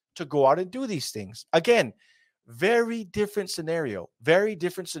is to go out and do these things. Again, very different scenario. Very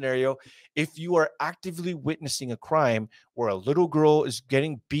different scenario. If you are actively witnessing a crime where a little girl is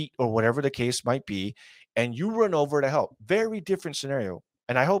getting beat or whatever the case might be, and you run over to help, very different scenario.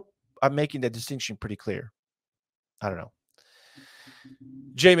 And I hope I'm making that distinction pretty clear. I don't know.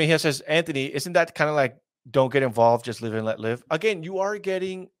 Jamie here says, Anthony, isn't that kind of like don't get involved, just live and let live? Again, you are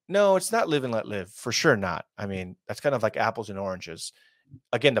getting, no, it's not live and let live. For sure not. I mean, that's kind of like apples and oranges.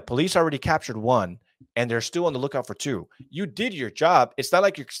 Again, the police already captured one and they're still on the lookout for two. You did your job. It's not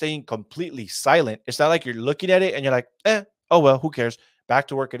like you're staying completely silent. It's not like you're looking at it and you're like, oh, well, who cares? Back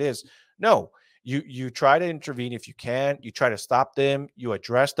to work it is. No, you try to intervene if you can. You try to stop them. You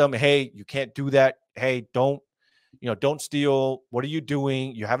address them. Hey, you can't do that. Hey, don't steal. What are you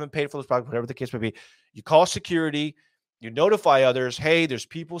doing? You haven't paid for this product, whatever the case may be. You call security. You notify others, hey, there's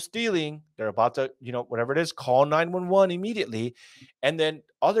people stealing. They're about to, whatever it is, call 911 immediately. And then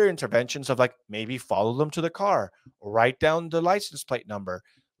other interventions of like maybe follow them to the car, write down the license plate number,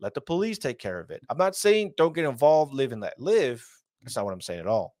 let the police take care of it. I'm not saying don't get involved, live and let live. That's not what I'm saying at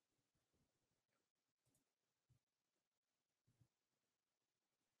all.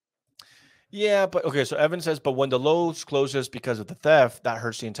 Yeah, but okay, so Evan says, but when the Lowe's closes because of the theft, that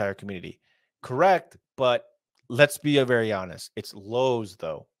hurts the entire community. Correct, but let's be very honest. It's Lowe's,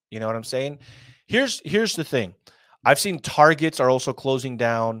 though. You know what I'm saying? Here's the thing. I've seen Targets are also closing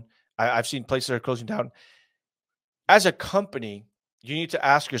down. I've seen places that are closing down. As a company, you need to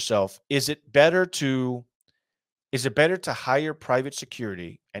ask yourself, is it better to hire private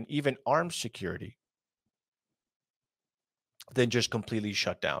security and even armed security than just completely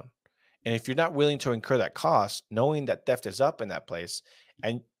shut down? And if you're not willing to incur that cost, knowing that theft is up in that place,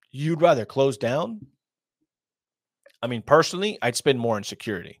 and you'd rather close down, I mean, personally, I'd spend more on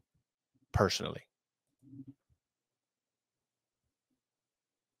security. Personally.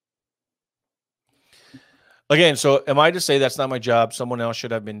 Again, so am I to say that's not my job? Someone else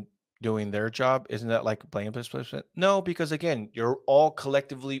should have been doing their job? Isn't that like blame placement? No, because again, you're all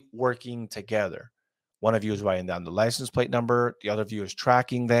collectively working together. One of you is writing down the license plate number. The other of you is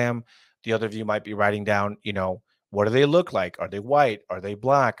tracking them. The other of you might be writing down, what do they look like? Are they white? Are they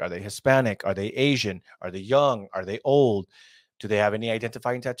black? Are they Hispanic? Are they Asian? Are they young? Are they old? Do they have any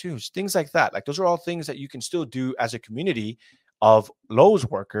identifying tattoos? Things like that. Like those are all things that you can still do as a community of Lowe's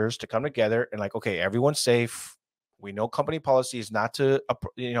workers to come together and like, okay, everyone's safe. We know company policy is not to,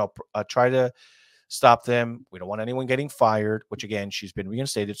 try to stop them. We don't want anyone getting fired, which again, she's been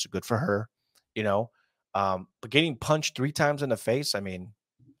reinstated. So good for her, you know. But getting punched 3 times in the face, I mean,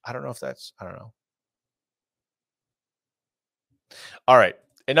 I don't know. All right.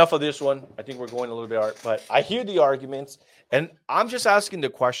 Enough of this one. I think we're going a little bit art, but I hear the arguments and I'm just asking the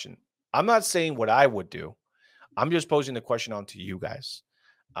question. I'm not saying what I would do. I'm just posing the question on to you guys.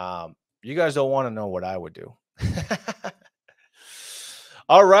 You guys don't want to know what I would do.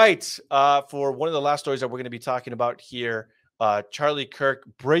 All right. For one of the last stories that we're going to be talking about here, Charlie Kirk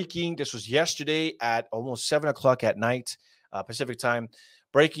breaking. This was yesterday at almost 7:00 at night, Pacific time.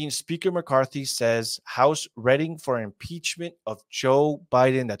 Breaking, Speaker McCarthy says House readying for impeachment of Joe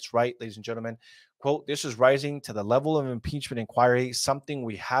Biden. That's right, ladies and gentlemen. Quote, this is rising to the level of impeachment inquiry, something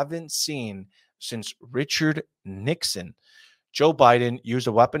we haven't seen since Richard Nixon. Joe Biden used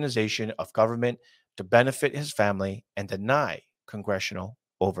a weaponization of government to benefit his family and deny congressional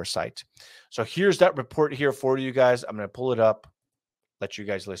oversight. So here's that report here for you guys. I'm going to pull it up, let you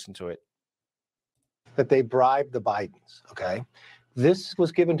guys listen to it. That they bribed the Bidens, okay? This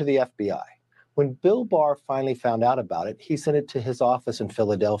was given to the FBI. When Bill Barr finally found out about it, he sent it to his office in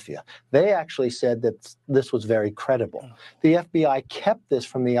Philadelphia. They actually said that this was very credible. The FBI kept this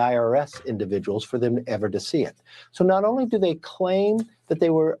from the IRS individuals for them ever to see it. So not only do they claim that they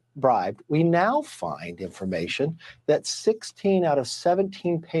were bribed, we now find information that 16 out of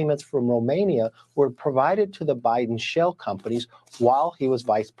 17 payments from Romania were provided to the Biden shell companies while he was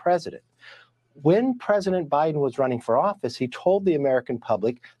vice president. When President Biden was running for office, he told the American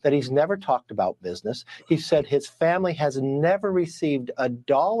public that he's never talked about business. He said his family has never received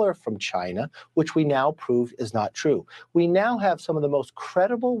 $1 from China, which we now prove is not true. We now have some of the most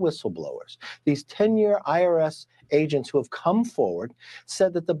credible whistleblowers. These 10-year IRS agents who have come forward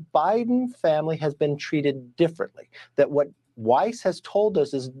said that the Biden family has been treated differently, that what Weiss has told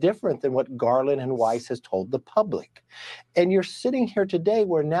us is different than what Garland and Weiss has told the public. And you're sitting here today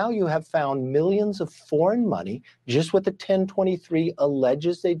where now you have found millions of foreign money, just what the 1023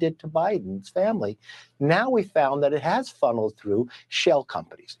 alleges they did to Biden's family. Now we found that it has funneled through shell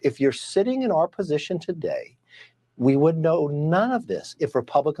companies. If you're sitting in our position today, we would know none of this if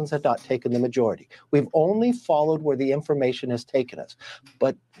Republicans had not taken the majority. We've only followed where the information has taken us.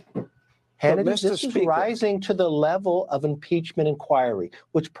 But Hannity, this is rising to the level of impeachment inquiry,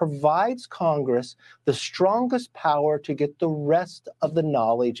 which provides Congress the strongest power to get the rest of the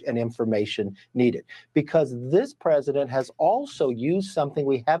knowledge and information needed. Because this president has also used something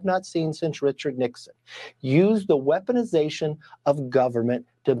we have not seen since Richard Nixon, used the weaponization of government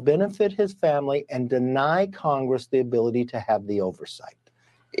to benefit his family and deny Congress the ability to have the oversight.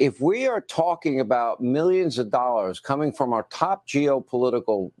 If we are talking about millions of dollars coming from our top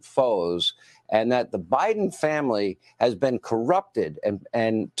geopolitical foes and that the Biden family has been corrupted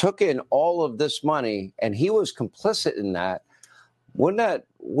and took in all of this money and he was complicit in that, wouldn't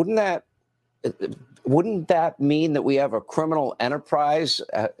that mean that we have a criminal enterprise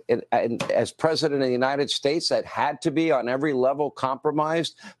as president of the United States that had to be on every level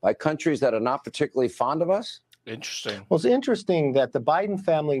compromised by countries that are not particularly fond of us? Interesting. Well, it's interesting that the Biden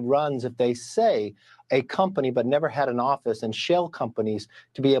family runs, if they say, a company but never had an office and shell companies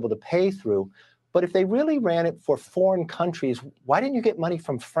to be able to pay through. But if they really ran it for foreign countries, why didn't you get money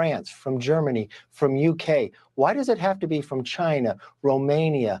from France, from Germany, from UK? Why does it have to be from China,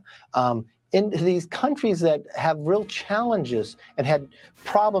 Romania, in these countries that have real challenges and had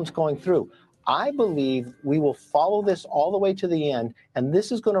problems going through? I believe we will follow this all the way to the end, and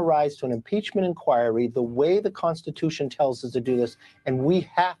this is going to rise to an impeachment inquiry the way the Constitution tells us to do this, and we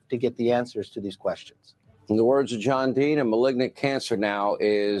have to get the answers to these questions. In the words of John Dean, a malignant cancer now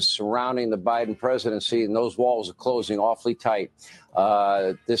is surrounding the Biden presidency, and those walls are closing awfully tight.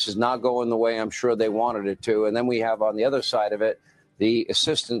 This is not going the way I'm sure they wanted it to. And then we have on the other side of it the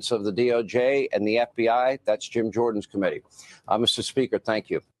assistance of the DOJ and the FBI. That's Jim Jordan's committee. Mr. Speaker,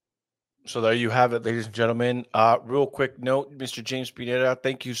 thank you. So there you have it, ladies and gentlemen. Real quick note, Mr. James Pineda,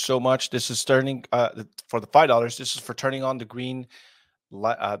 thank you so much. This is turning for the $5. This is for turning on the green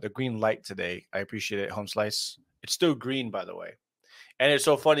light today. I appreciate it, Home Slice. It's still green, by the way. And it's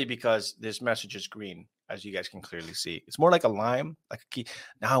so funny because this message is green, as you guys can clearly see. It's more like a lime, like a key.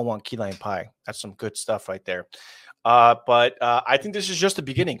 Now I want key lime pie. That's some good stuff right there. But I think this is just the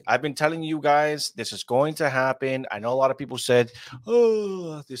beginning. I've been telling you guys this is going to happen. I know a lot of people said,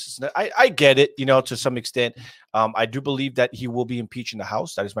 "Oh, this is not." I get it, to some extent. I do believe that he will be impeached in the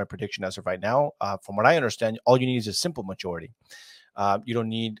House. That is my prediction as of right now. From what I understand, all you need is a simple majority. You don't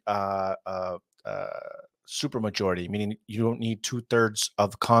need uh, super majority, meaning you don't need 2/3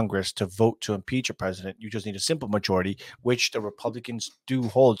 of Congress to vote to impeach a president. You just need a simple majority, which the Republicans do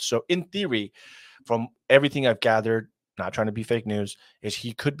hold. So, in theory, from everything I've gathered, not trying to be fake news, is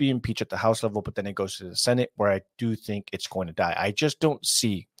he could be impeached at the House level, but then it goes to the Senate, where I do think it's going to die. I just don't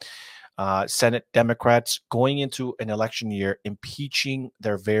see Senate Democrats going into an election year impeaching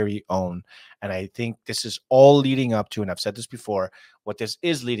their very own. And I think this is all leading up to, and I've said this before, what this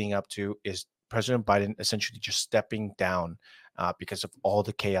is leading up to is President Biden essentially just stepping down because of all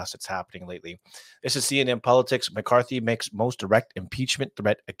the chaos that's happening lately. This is CNN Politics. McCarthy makes most direct impeachment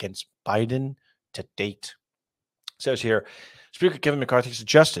threat against Biden to date. It says here, Speaker Kevin McCarthy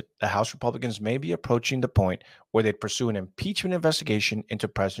suggested the House Republicans may be approaching the point where they'd pursue an impeachment investigation into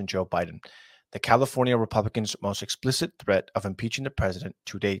President Joe Biden, the California Republicans' most explicit threat of impeaching the president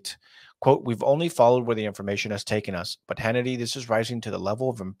to date. Quote, we've only followed where the information has taken us, but Hannity, this is rising to the level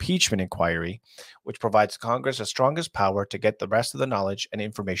of impeachment inquiry, which provides Congress the strongest power to get the rest of the knowledge and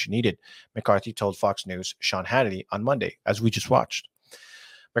information needed, McCarthy told Fox News' Sean Hannity on Monday, as we just watched.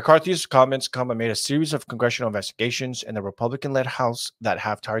 McCarthy's comments come amid a series of congressional investigations in the Republican-led House that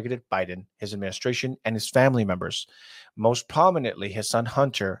have targeted Biden, his administration, and his family members. Most prominently, his son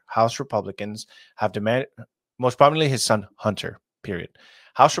Hunter. House Republicans have demanded, most prominently his son Hunter, period.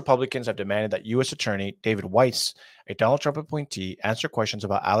 House Republicans have demanded that U.S. Attorney David Weiss, a Donald Trump appointee, answer questions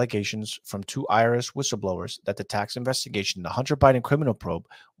about allegations from two IRS whistleblowers that the tax investigation, the Hunter Biden criminal probe,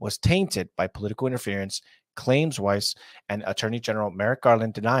 was tainted by political interference, claims Weiss and Attorney General Merrick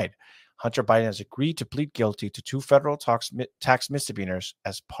Garland denied. Hunter Biden has agreed to plead guilty to two federal tax misdemeanors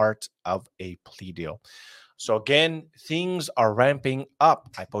as part of a plea deal. So again, things are ramping up.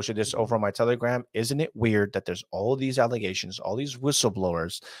 I posted this over on my Telegram. Isn't it weird that there's all these allegations, all these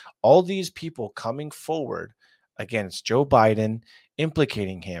whistleblowers, all these people coming forward against Joe Biden,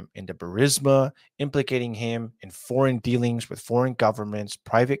 implicating him in the Burisma, implicating him in foreign dealings with foreign governments,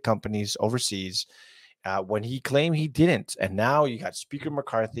 private companies overseas, when he claimed he didn't. And now you got Speaker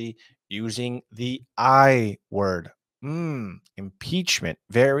McCarthy using the I word. Impeachment.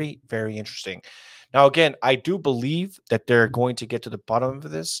 Very, very interesting. Now, again, I do believe that they're going to get to the bottom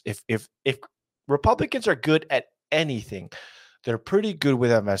of this. If Republicans are good at anything, they're pretty good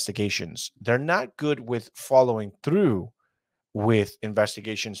with investigations. They're not good with following through with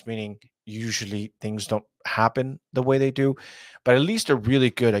investigations, meaning usually things don't happen the way they do, but at least they're really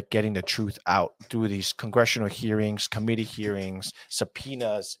good at getting the truth out through these congressional hearings, committee hearings,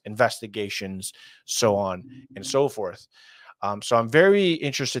 subpoenas, investigations, so on and so forth. So I'm very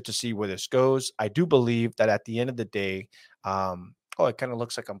interested to see where this goes. I do believe that at the end of the day, it kind of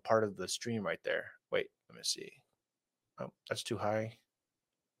looks like I'm part of the stream right there. Wait, let me see. Oh, that's too high.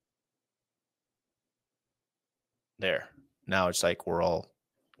 There. Now it's like we're all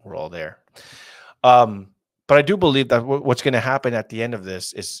there. But I do believe that what's going to happen at the end of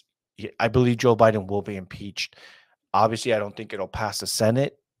this is I believe Joe Biden will be impeached. Obviously, I don't think it'll pass the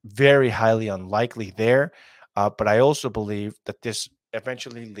Senate. Very highly unlikely there. But I also believe that this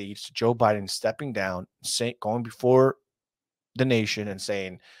eventually leads to Joe Biden stepping down, going before the nation and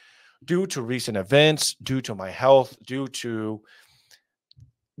saying, due to recent events, due to my health, due to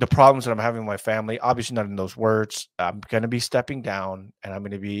the problems that I'm having with my family, obviously not in those words, I'm going to be stepping down and I'm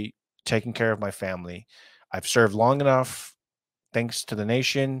going to be taking care of my family. I've served long enough. Thanks to the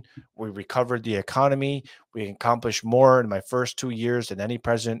nation, we recovered the economy. We accomplished more in my first 2 years than any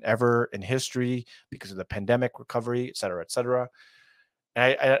president ever in history because of the pandemic recovery, et cetera, et cetera.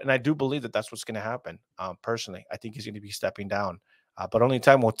 And I do believe that that's what's going to happen. Personally, I think he's going to be stepping down, but only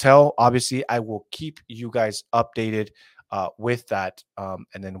time will tell. Obviously, I will keep you guys updated with that,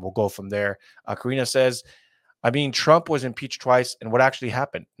 and then we'll go from there. Karina says, Trump was impeached twice, and what actually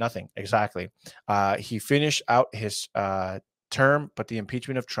happened? Nothing. Exactly. He finished out his term, but the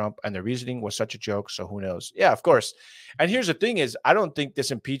impeachment of Trump and the reasoning was such a joke. So who knows? Yeah, of course. And here's the thing is, I don't think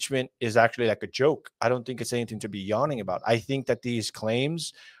this impeachment is actually like a joke. I don't think it's anything to be yawning about. I think that these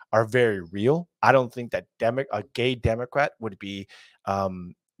claims are very real. I don't think that a gay Democrat would be,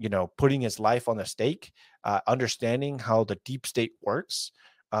 putting his life on the stake, understanding how the deep state works.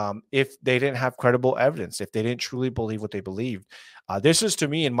 If they didn't have credible evidence, if they didn't truly believe what they believed. This is, to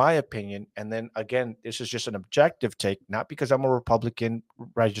me, in my opinion, and then again, this is just an objective take, not because I'm a Republican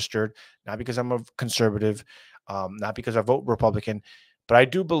registered, not because I'm a conservative, not because I vote Republican, But I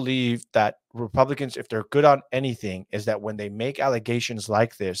do believe that Republicans, if they're good on anything, is that when they make allegations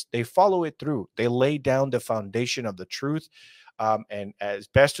like this, they follow it through. They lay down the foundation of the truth. And as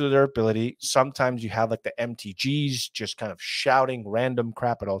best to their ability, sometimes you have like the MTGs just kind of shouting random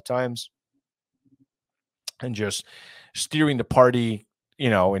crap at all times and just steering the party,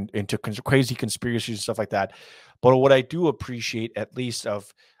 into crazy conspiracies and stuff like that. But what I do appreciate, at least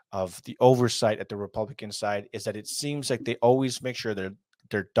of the oversight at the Republican side, is that it seems like they always make sure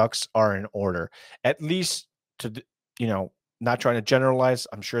their ducks are in order. At least to not trying to generalize.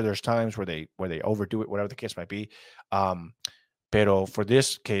 I'm sure there's times where they overdo it, whatever the case might be. Pero for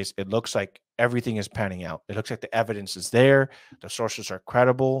this case, it looks like everything is panning out. It looks like the evidence is there. The sources are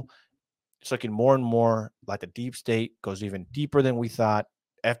credible. It's looking more and more like the deep state goes even deeper than we thought.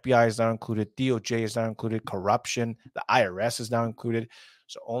 FBI is not included. DOJ is not included. Corruption. The IRS is now included.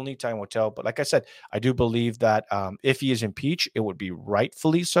 So only time will tell. But like I said, I do believe that if he is impeached, it would be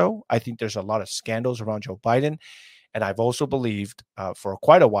rightfully so. I think there's a lot of scandals around Joe Biden. And I've also believed for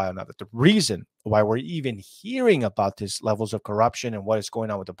quite a while now that the reason why we're even hearing about these levels of corruption and what is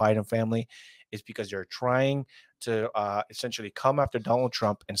going on with the Biden family is because they're trying to essentially come after Donald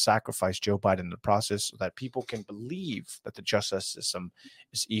Trump and sacrifice Joe Biden in the process so that people can believe that the justice system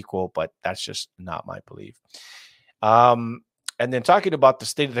is equal. But that's just not my belief. And then talking about the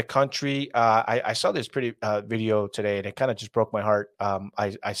state of the country, I saw this pretty video today, and it kind of just broke my heart.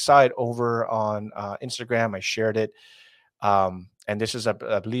 I saw it over on Instagram. I shared it. And this is, I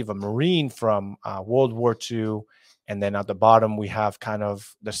believe, a Marine from World War II. And then at the bottom, we have kind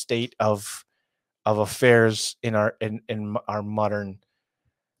of the state of affairs in our modern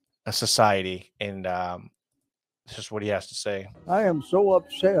society. And this is what he has to say. I am so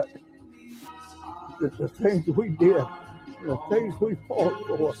upset that the things we did, the things we fought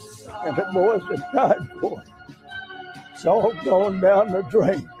for, and the boys that died for, it's all gone down the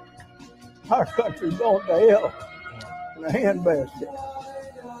drain. Our country's gone to hell in a handbasket.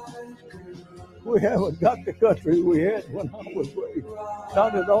 We haven't got the country we had when I was raised.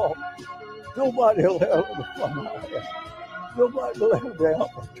 Not at all. Nobody will have the fun I had. Nobody will have the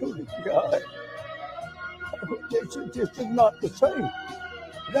opportunity I had. This is not the same.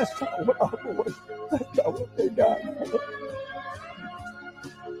 That's not what our boys, that's not what they died for.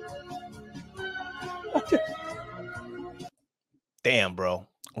 Damn, bro.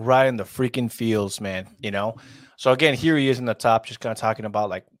 Right in the freaking fields, man. So again, here he is in the top, just kind of talking about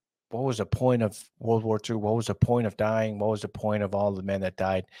like, what was the point of World War II? What was the point of dying? What was the point of all the men that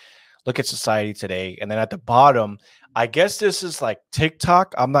died? Look at society today. And then at the bottom, I guess this is like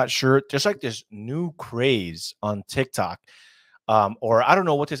TikTok. I'm not sure. There's like this new craze on TikTok. Or I don't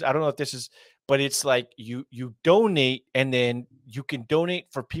know what this, I don't know if this is, but it's like you donate, and then you can donate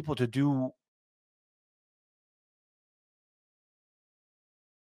for people to do.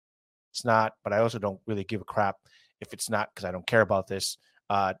 It's not, but I also don't really give a crap if it's not, because I don't care about this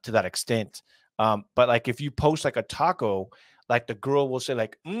to that extent. But like if you post like a taco, like the girl will say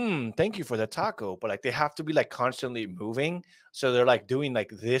like, thank you for the taco. But like they have to be like constantly moving. So they're like doing like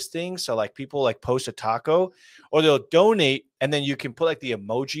this thing. So like people like post a taco, or they'll donate, and then you can put like the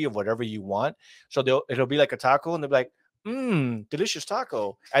emoji of whatever you want. So it'll be like a taco, and they'll be like, delicious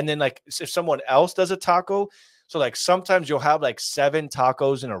taco. And then like if someone else does a taco, so like sometimes you'll have like 7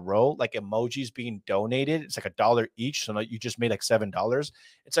 tacos in a row, like emojis being donated. It's like $1 each. So you just made like $7.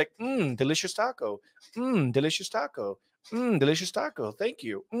 It's like, delicious taco. Delicious taco. Delicious taco. Thank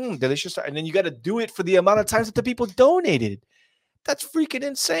you. Delicious taco. And then you got to do it for the amount of times that the people donated. That's freaking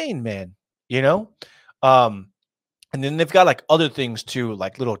insane, man. And then they've got like other things too,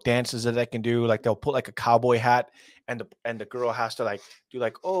 like little dances that they can do. Like they'll put like a cowboy hat, and the girl has to like do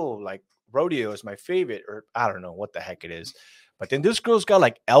like, oh, like rodeo is my favorite, or I don't know what the heck it is. But then this girl's got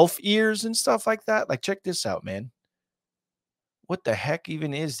like elf ears and stuff like that. Like, check this out, man. What the heck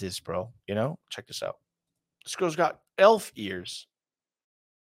even is this, bro? Check this out. This girl's got elf ears.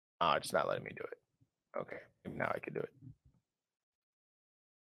 Oh, it's not letting me do it. Okay, now I can do it.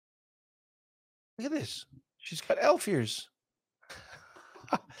 Look at this. She's got elf ears.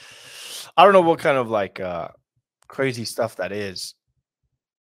 I don't know what kind of like crazy stuff that is.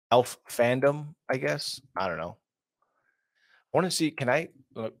 Elf fandom, I guess. I don't know. I want to see. Can I?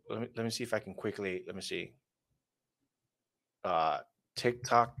 Let me see if I can quickly. Let me see.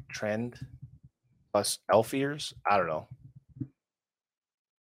 TikTok trend plus elf ears. I don't know.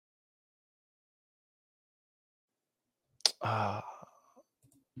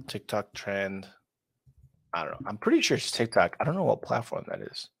 TikTok trend. I don't know. I'm pretty sure it's TikTok. I don't know what platform that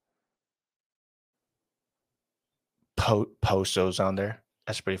is. Post those on there.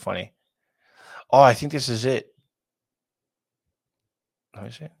 That's pretty funny. Oh, I think this is it. Let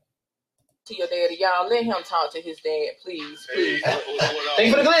me see. To your daddy, y'all let him talk to his dad, please. Thank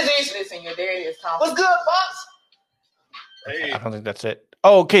you for the glizzies. Listen, your daddy is talking. What's good, Pops? Hey. I don't think that's it.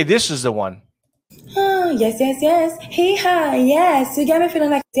 Oh, okay, this is the one. Oh, yes, yes, yes. Hey, hi, yes. You got me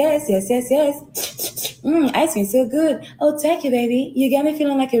feeling like yes, yes, yes, yes. Ice cream so good. Oh, thank you, baby. You got me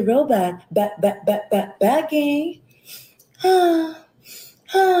feeling like a robot. Backing.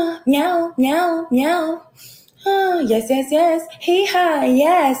 Meow, meow, meow. Oh, yes, yes, yes. Hey, hi,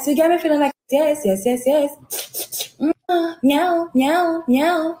 yes. You got me feeling like yes, yes, yes, yes. Meow, meow,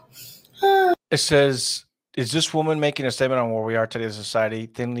 meow. It says, is this woman making a statement on where we are today as a society,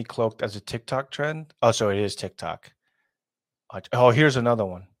 thinly cloaked as a TikTok trend? Oh, so it is TikTok. Oh, here's another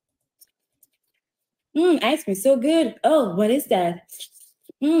one. Ice cream so good. Oh, what is that?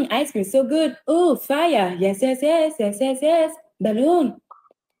 Ice cream so good. Oh, fire. Yes, yes, yes, yes, yes, yes. Balloon.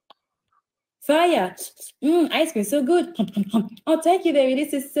 Fire. Ice cream so good. Oh, thank you, baby.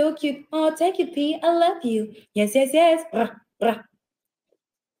 This is so cute. Oh, thank you, P. I love you. Yes, yes, yes.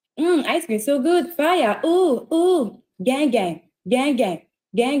 Ice cream so good. Fire. Ooh. Gang, gang. Gang, gang.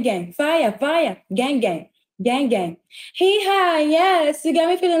 Gang, gang. Fire, fire. Gang, gang. Gang, gang. Hey, hi. Yes. You got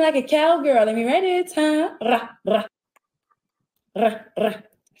me feeling like a cowgirl. Let me write it.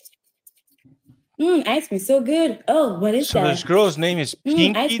 Ice cream so good. Oh, what is that? So this girl's name is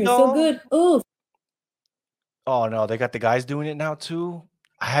Pinky Ice cream Doll? so good. Ooh. Oh, no, they got the guys doing it now, too?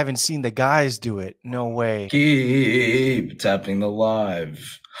 I haven't seen the guys do it. No way. Keep tapping the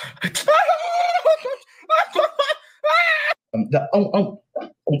live. It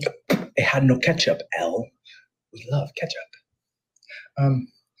had no ketchup, L. We love ketchup.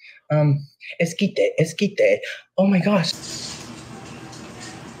 Esquite. Oh my gosh.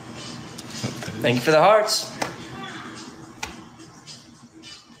 Thank you for the hearts.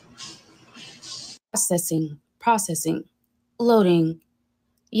 Processing, loading.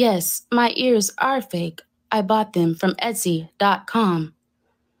 Yes, my ears are fake. I bought them from Etsy.com.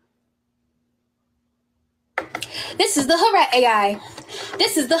 This is the Hurrah AI.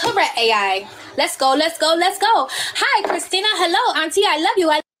 Let's go. Hi, Christina. Hello, Auntie. I love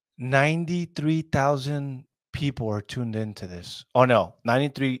you. 93,000 people are tuned into this. Oh, no,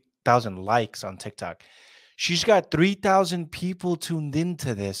 93,000 likes on TikTok. She's got 3,000 people tuned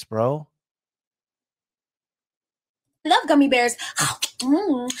into this, bro. Love gummy bears.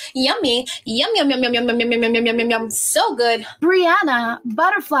 Yummy. Yum. So good. Brianna,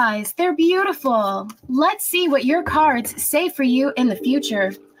 butterflies, they're beautiful. Let's see what your cards say for you in the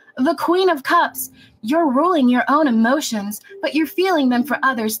future. The Queen of Cups, you're ruling your own emotions, but you're feeling them for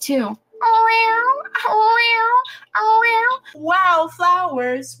others too. Wow,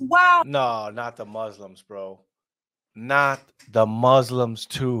 flowers. Wow. No, not the Muslims, bro. Not the Muslims,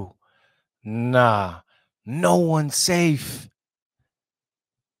 too. Nah. No one's safe.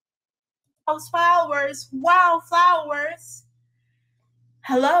 Flowers. Wow, flowers.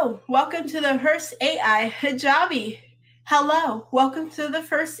 Hello, welcome to the first AI hijabi. Hello, welcome to the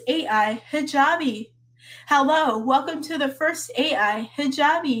first AI hijabi. Hello, welcome to the first AI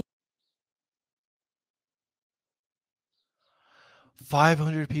hijabi.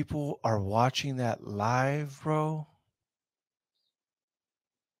 500 people are watching that live, bro.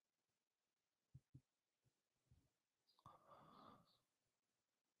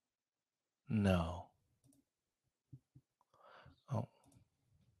 No. Oh.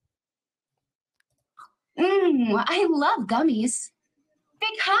 I love gummies.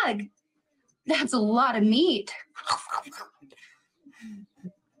 Big hug. That's a lot of meat.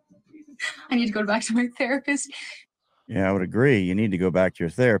 I need to go back to my therapist. Yeah, I would agree. You need to go back to your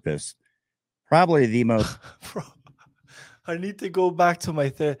therapist. Probably the most. Bro, I need to go back to my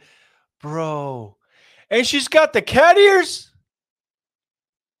therapist. Bro. And she's got the cat ears?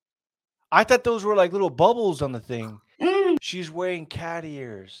 I thought those were like little bubbles on the thing. She's wearing cat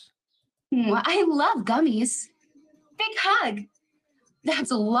ears. I love gummies. Big hug.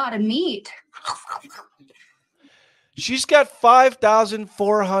 That's a lot of meat. She's got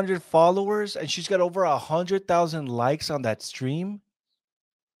 5,400 followers and she's got over 100,000 likes on that stream.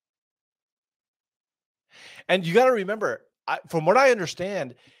 And you got to remember, from what I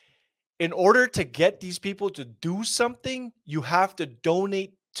understand, in order to get these people to do something, you have to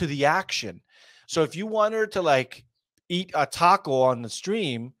donate to the action. So if you want her to like eat a taco on the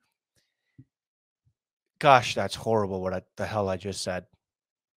stream, gosh, that's horrible what the hell I just said.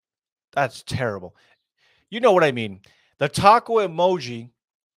 That's terrible. You know what I mean? The taco emoji,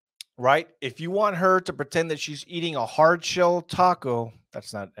 right? If you want her to pretend that she's eating a hard shell taco,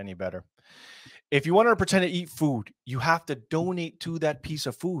 that's not any better. If you want her to pretend to eat food, you have to donate to that piece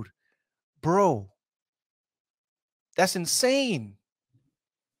of food. Bro, that's insane.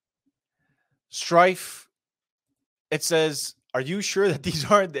 Strife. It says, "Are you sure that these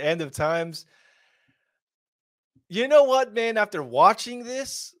aren't the end of times?" You know what, man? After watching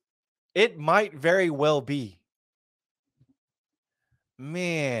this, it might very well be.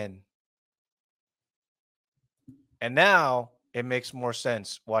 Man. And now it makes more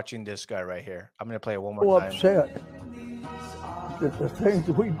sense watching this guy right here. I'm going to play it one more time. Upset that the things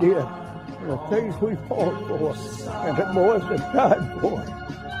we did, the things we fought for, and the boys that died for,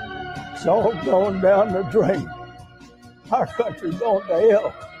 it's all gone down the drain. Our country's gone to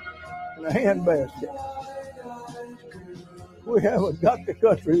hell in a handbasket. We haven't got the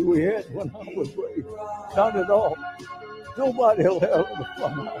country we had when I was raised. Not at all. Nobody will have the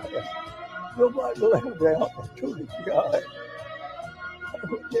fun I had. Nobody will have the opportunity I had.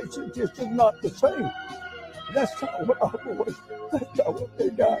 It's just not the same. That's not what our boys, that's not what they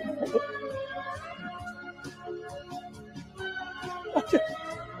died for.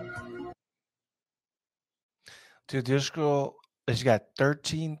 Dude, this girl has got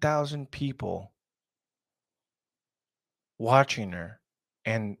 13,000 people watching her,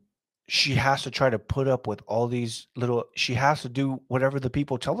 and she has to try to put up with all these little, she has to do whatever the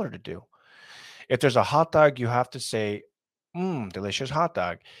people tell her to do. If there's a hot dog, you have to say, delicious hot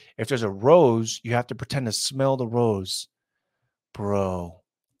dog. If there's a rose, you have to pretend to smell the rose. Bro.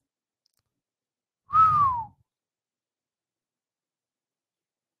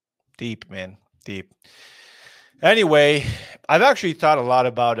 Deep, man. Deep. Anyway, I've actually thought a lot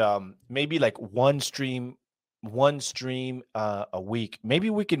about maybe like one stream a week. Maybe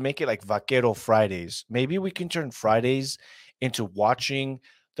we can make it like Vaquero Fridays. Maybe we can turn Fridays into watching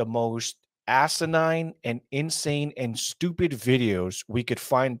the most asinine and insane and stupid videos we could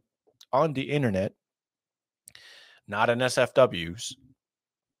find on the internet, not in SFWs,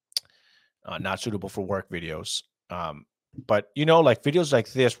 not suitable for work videos. But you know, like videos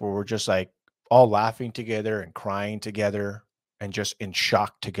like this where we're just like all laughing together and crying together and just in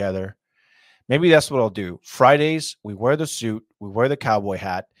shock together. Maybe that's what I'll do. Fridays, we wear the suit, we wear the cowboy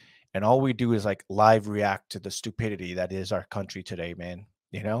hat, and all we do is like live react to the stupidity that is our country today, man.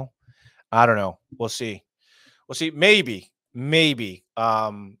 You know? I don't know. We'll see. We'll see. Maybe.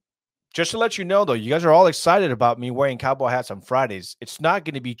 Just to let you know, though, you guys are all excited about me wearing cowboy hats on Fridays. It's not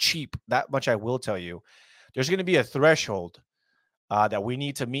going to be cheap. That much I will tell you. There's going to be a threshold that we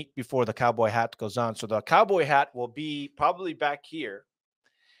need to meet before the cowboy hat goes on. So the cowboy hat will be probably back here.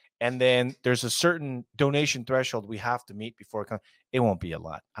 And then there's a certain donation threshold we have to meet before it comes. It won't be a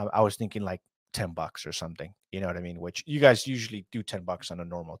lot. I was thinking like $10 or something. You know what I mean? Which you guys usually do $10 on a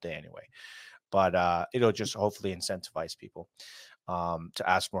normal day anyway. But it'll just hopefully incentivize people to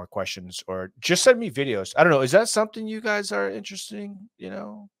ask more questions or just send me videos. I don't know. Is that something you guys are interested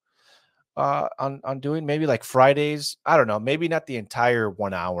in, on doing? Maybe like Fridays? I don't know. Maybe not the entire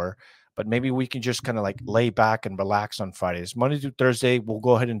 1 hour, but maybe we can just kind of like lay back and relax on Fridays. Monday through Thursday, we'll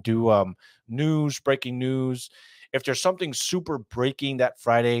go ahead and do breaking news. If there's something super breaking that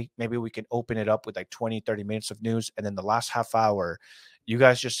Friday, maybe we can open it up with like 20, 30 minutes of news. And then the last half hour, you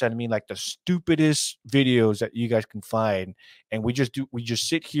guys just send me like the stupidest videos that you guys can find. And we just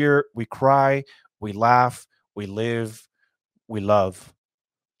sit here, we cry, we laugh, we live, we love.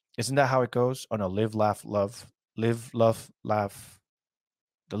 Isn't that how it goes? Oh no, live, laugh, love. Live, love, laugh.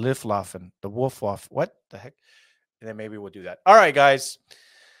 The live laughing, the wolf off. What the heck? And then maybe we'll do that. All right, guys.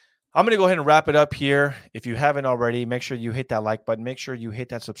 I'm going to go ahead and wrap it up here. If you haven't already, make sure you hit that like button. Make sure you hit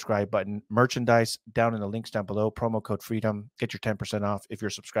that subscribe button. Merchandise down in the links down below. Promo code FREEDOM. Get your 10% off. If you're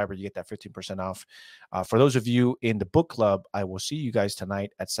a subscriber, you get that 15% off. For those of you in the book club, I will see you guys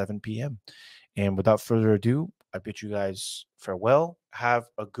tonight at 7 p.m. And without further ado, I bid you guys farewell. Have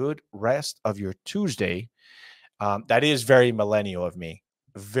a good rest of your Tuesday. That is very millennial of me.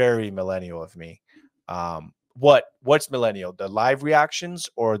 Very millennial of me. What's millennial? The live reactions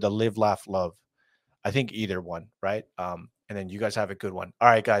or the live, laugh, love? I think either one, right? And then you guys have a good one. All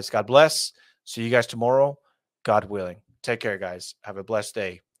right, guys. God bless. See you guys tomorrow. God willing. Take care, guys. Have a blessed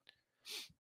day.